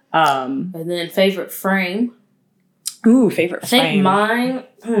 And then favorite frame. Ooh, favorite frame. I think mine,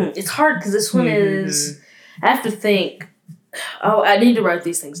 it's hard because this one is, I have to think. Oh, I need to write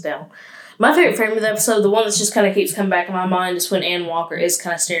these things down. My favorite frame of the episode, the one that just kind of keeps coming back in my mind, is when Anne Walker is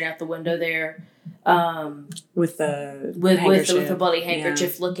kind of staring out the window there. With the bloody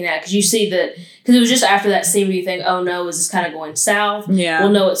handkerchief looking at, because you see that, because it was just after that scene where you think, oh no, is this kind of going south? Yeah.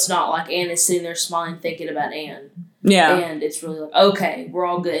 Well, no, it's not. Like Anne is sitting there smiling, thinking about Anne. Yeah. And it's really like, okay, we're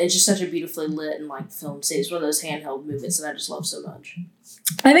all good. It's just such a beautifully lit and like film scene. It's one of those handheld movements that I just love so much.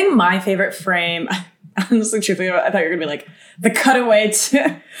 I think my favorite frame, honestly, truthfully, I thought you were gonna be like the cutaway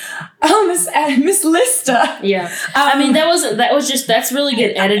to Miss Lista. Yeah, I mean that's really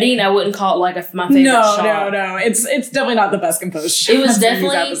good editing. I wouldn't call it like my favorite shot. No. It's definitely not the best composed shot. It was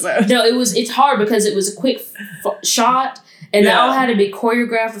definitely It's hard because it was a quick shot. And that all had to be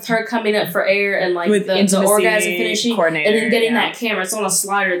choreographed with her coming up for air and like the orgasm finishing, and then getting that camera. It's on a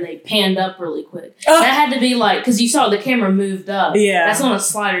slider and they panned up really quick. That had to be like, because you saw the camera moved up. Yeah, that's on a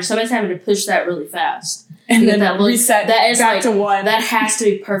slider. Somebody's having to push that really fast. And then that reset back to one. That has to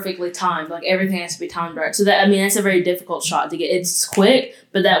be perfectly timed. Like everything has to be timed right. So that's a very difficult shot to get. It's quick,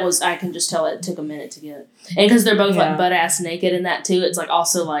 but I can just tell it took a minute to get. And because they're both like butt ass naked in that too, it's like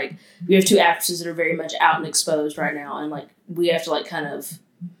also like we have two actresses that are very much out and exposed right now, and like we have to like kind of,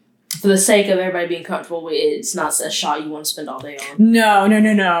 for the sake of everybody being comfortable, it's not a shot you want to spend all day on.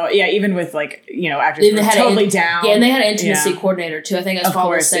 No. Yeah, even with like, you know, actors who are totally down. Yeah, and they had an intimacy coordinator too. I think that's why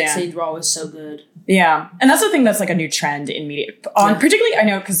all the sex scenes were always so good. Yeah, and that's the thing that's like a new trend in media. Particularly, I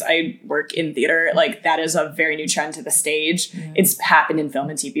know because I work in theater, like that is a very new trend to the stage. Mm. It's happened in film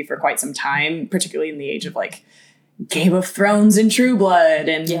and TV for quite some time, particularly in the age of like Game of Thrones and True Blood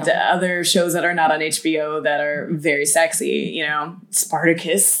and other shows that are not on HBO that are very sexy, you know,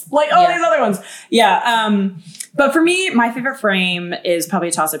 Spartacus, like all these other ones. Yeah. But for me, my favorite frame is probably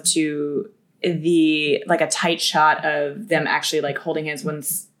a toss up to the, like a tight shot of them actually like holding hands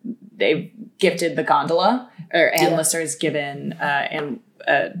once they've gifted the gondola, or Anne Lister has given Anne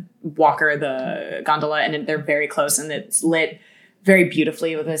Walker the gondola, and they're very close and it's lit very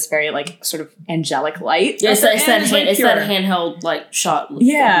beautifully with this very like sort of angelic light. Yeah, it's that handheld like shot.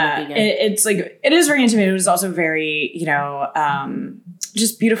 Yeah, it's like it is very intimate. It was also very, you know,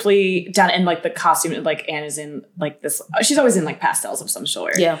 just beautifully done, and like the costume, like Anne is in like this. She's always in like pastels of some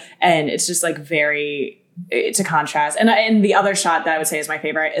sort. Yeah, and it's just like very. It's a contrast. And the other shot that I would say is my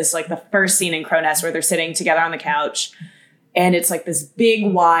favorite is like the first scene in Crow Nest where they're sitting together on the couch, and it's like this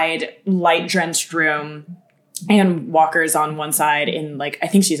big, wide, light drenched room. Anne Walker's on one side in like, I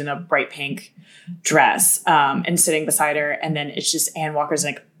think she's in a bright pink dress, and sitting beside her. And then it's just Anne Walker's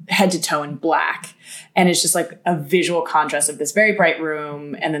like head to toe in black. And it's just like a visual contrast of this very bright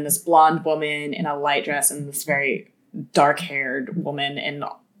room. And then this blonde woman in a light dress and this very dark haired woman in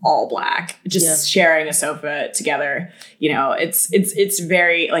all black, just sharing a sofa together. You know, it's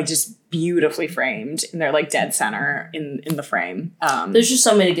very like just beautifully framed, and they're like dead center in the frame. There's just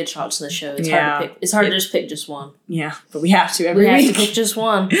so many good shots in the show. It's hard to pick. It's hard to just pick just one. Yeah, but we have to every week. We have to pick just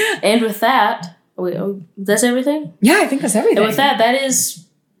one. And with that, that's everything? Yeah, I think that's everything. And with that, this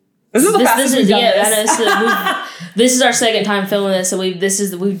is the fastest we've done this. This is our second time filming this, so we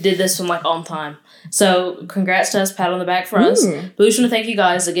did this one like on time. So congrats to us, pat on the back for us. But we just want to thank you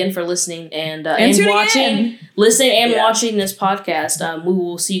guys again for listening and watching, listening and watching this podcast. We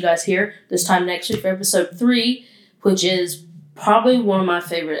will see you guys here this time next week for episode 3, which is probably one of my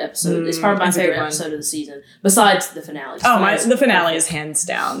favorite episodes. It's probably my favorite episode of the season, besides the finale. The finale is hands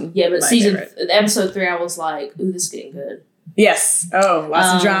down. Yeah, but episode 3, I was like, ooh, this is getting good. Yes. Oh,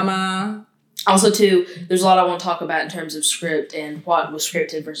 lots of drama. Also, too, there's a lot I want to talk about in terms of script and what was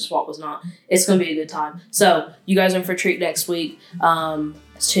scripted versus what was not. It's going to be a good time. So, you guys are in for a treat next week. You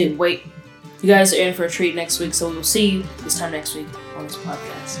guys are in for a treat next week, so we will see you this time next week on this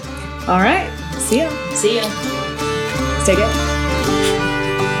podcast. All right. See ya. See ya. Stay good.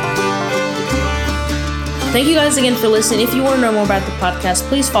 Thank you guys again for listening. If you want to know more about the podcast,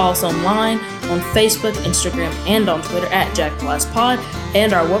 please follow us online on Facebook, Instagram, and on Twitter at JackTheLastPod,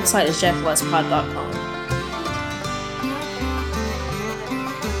 and our website is jackthelastpod.com.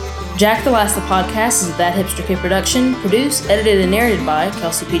 Jack the Last the Podcast is a That Hipster Kid production, produced, edited, and narrated by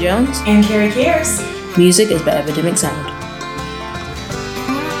Kelsey P. Jones and Carrie Cares. Music is by Epidemic Sound.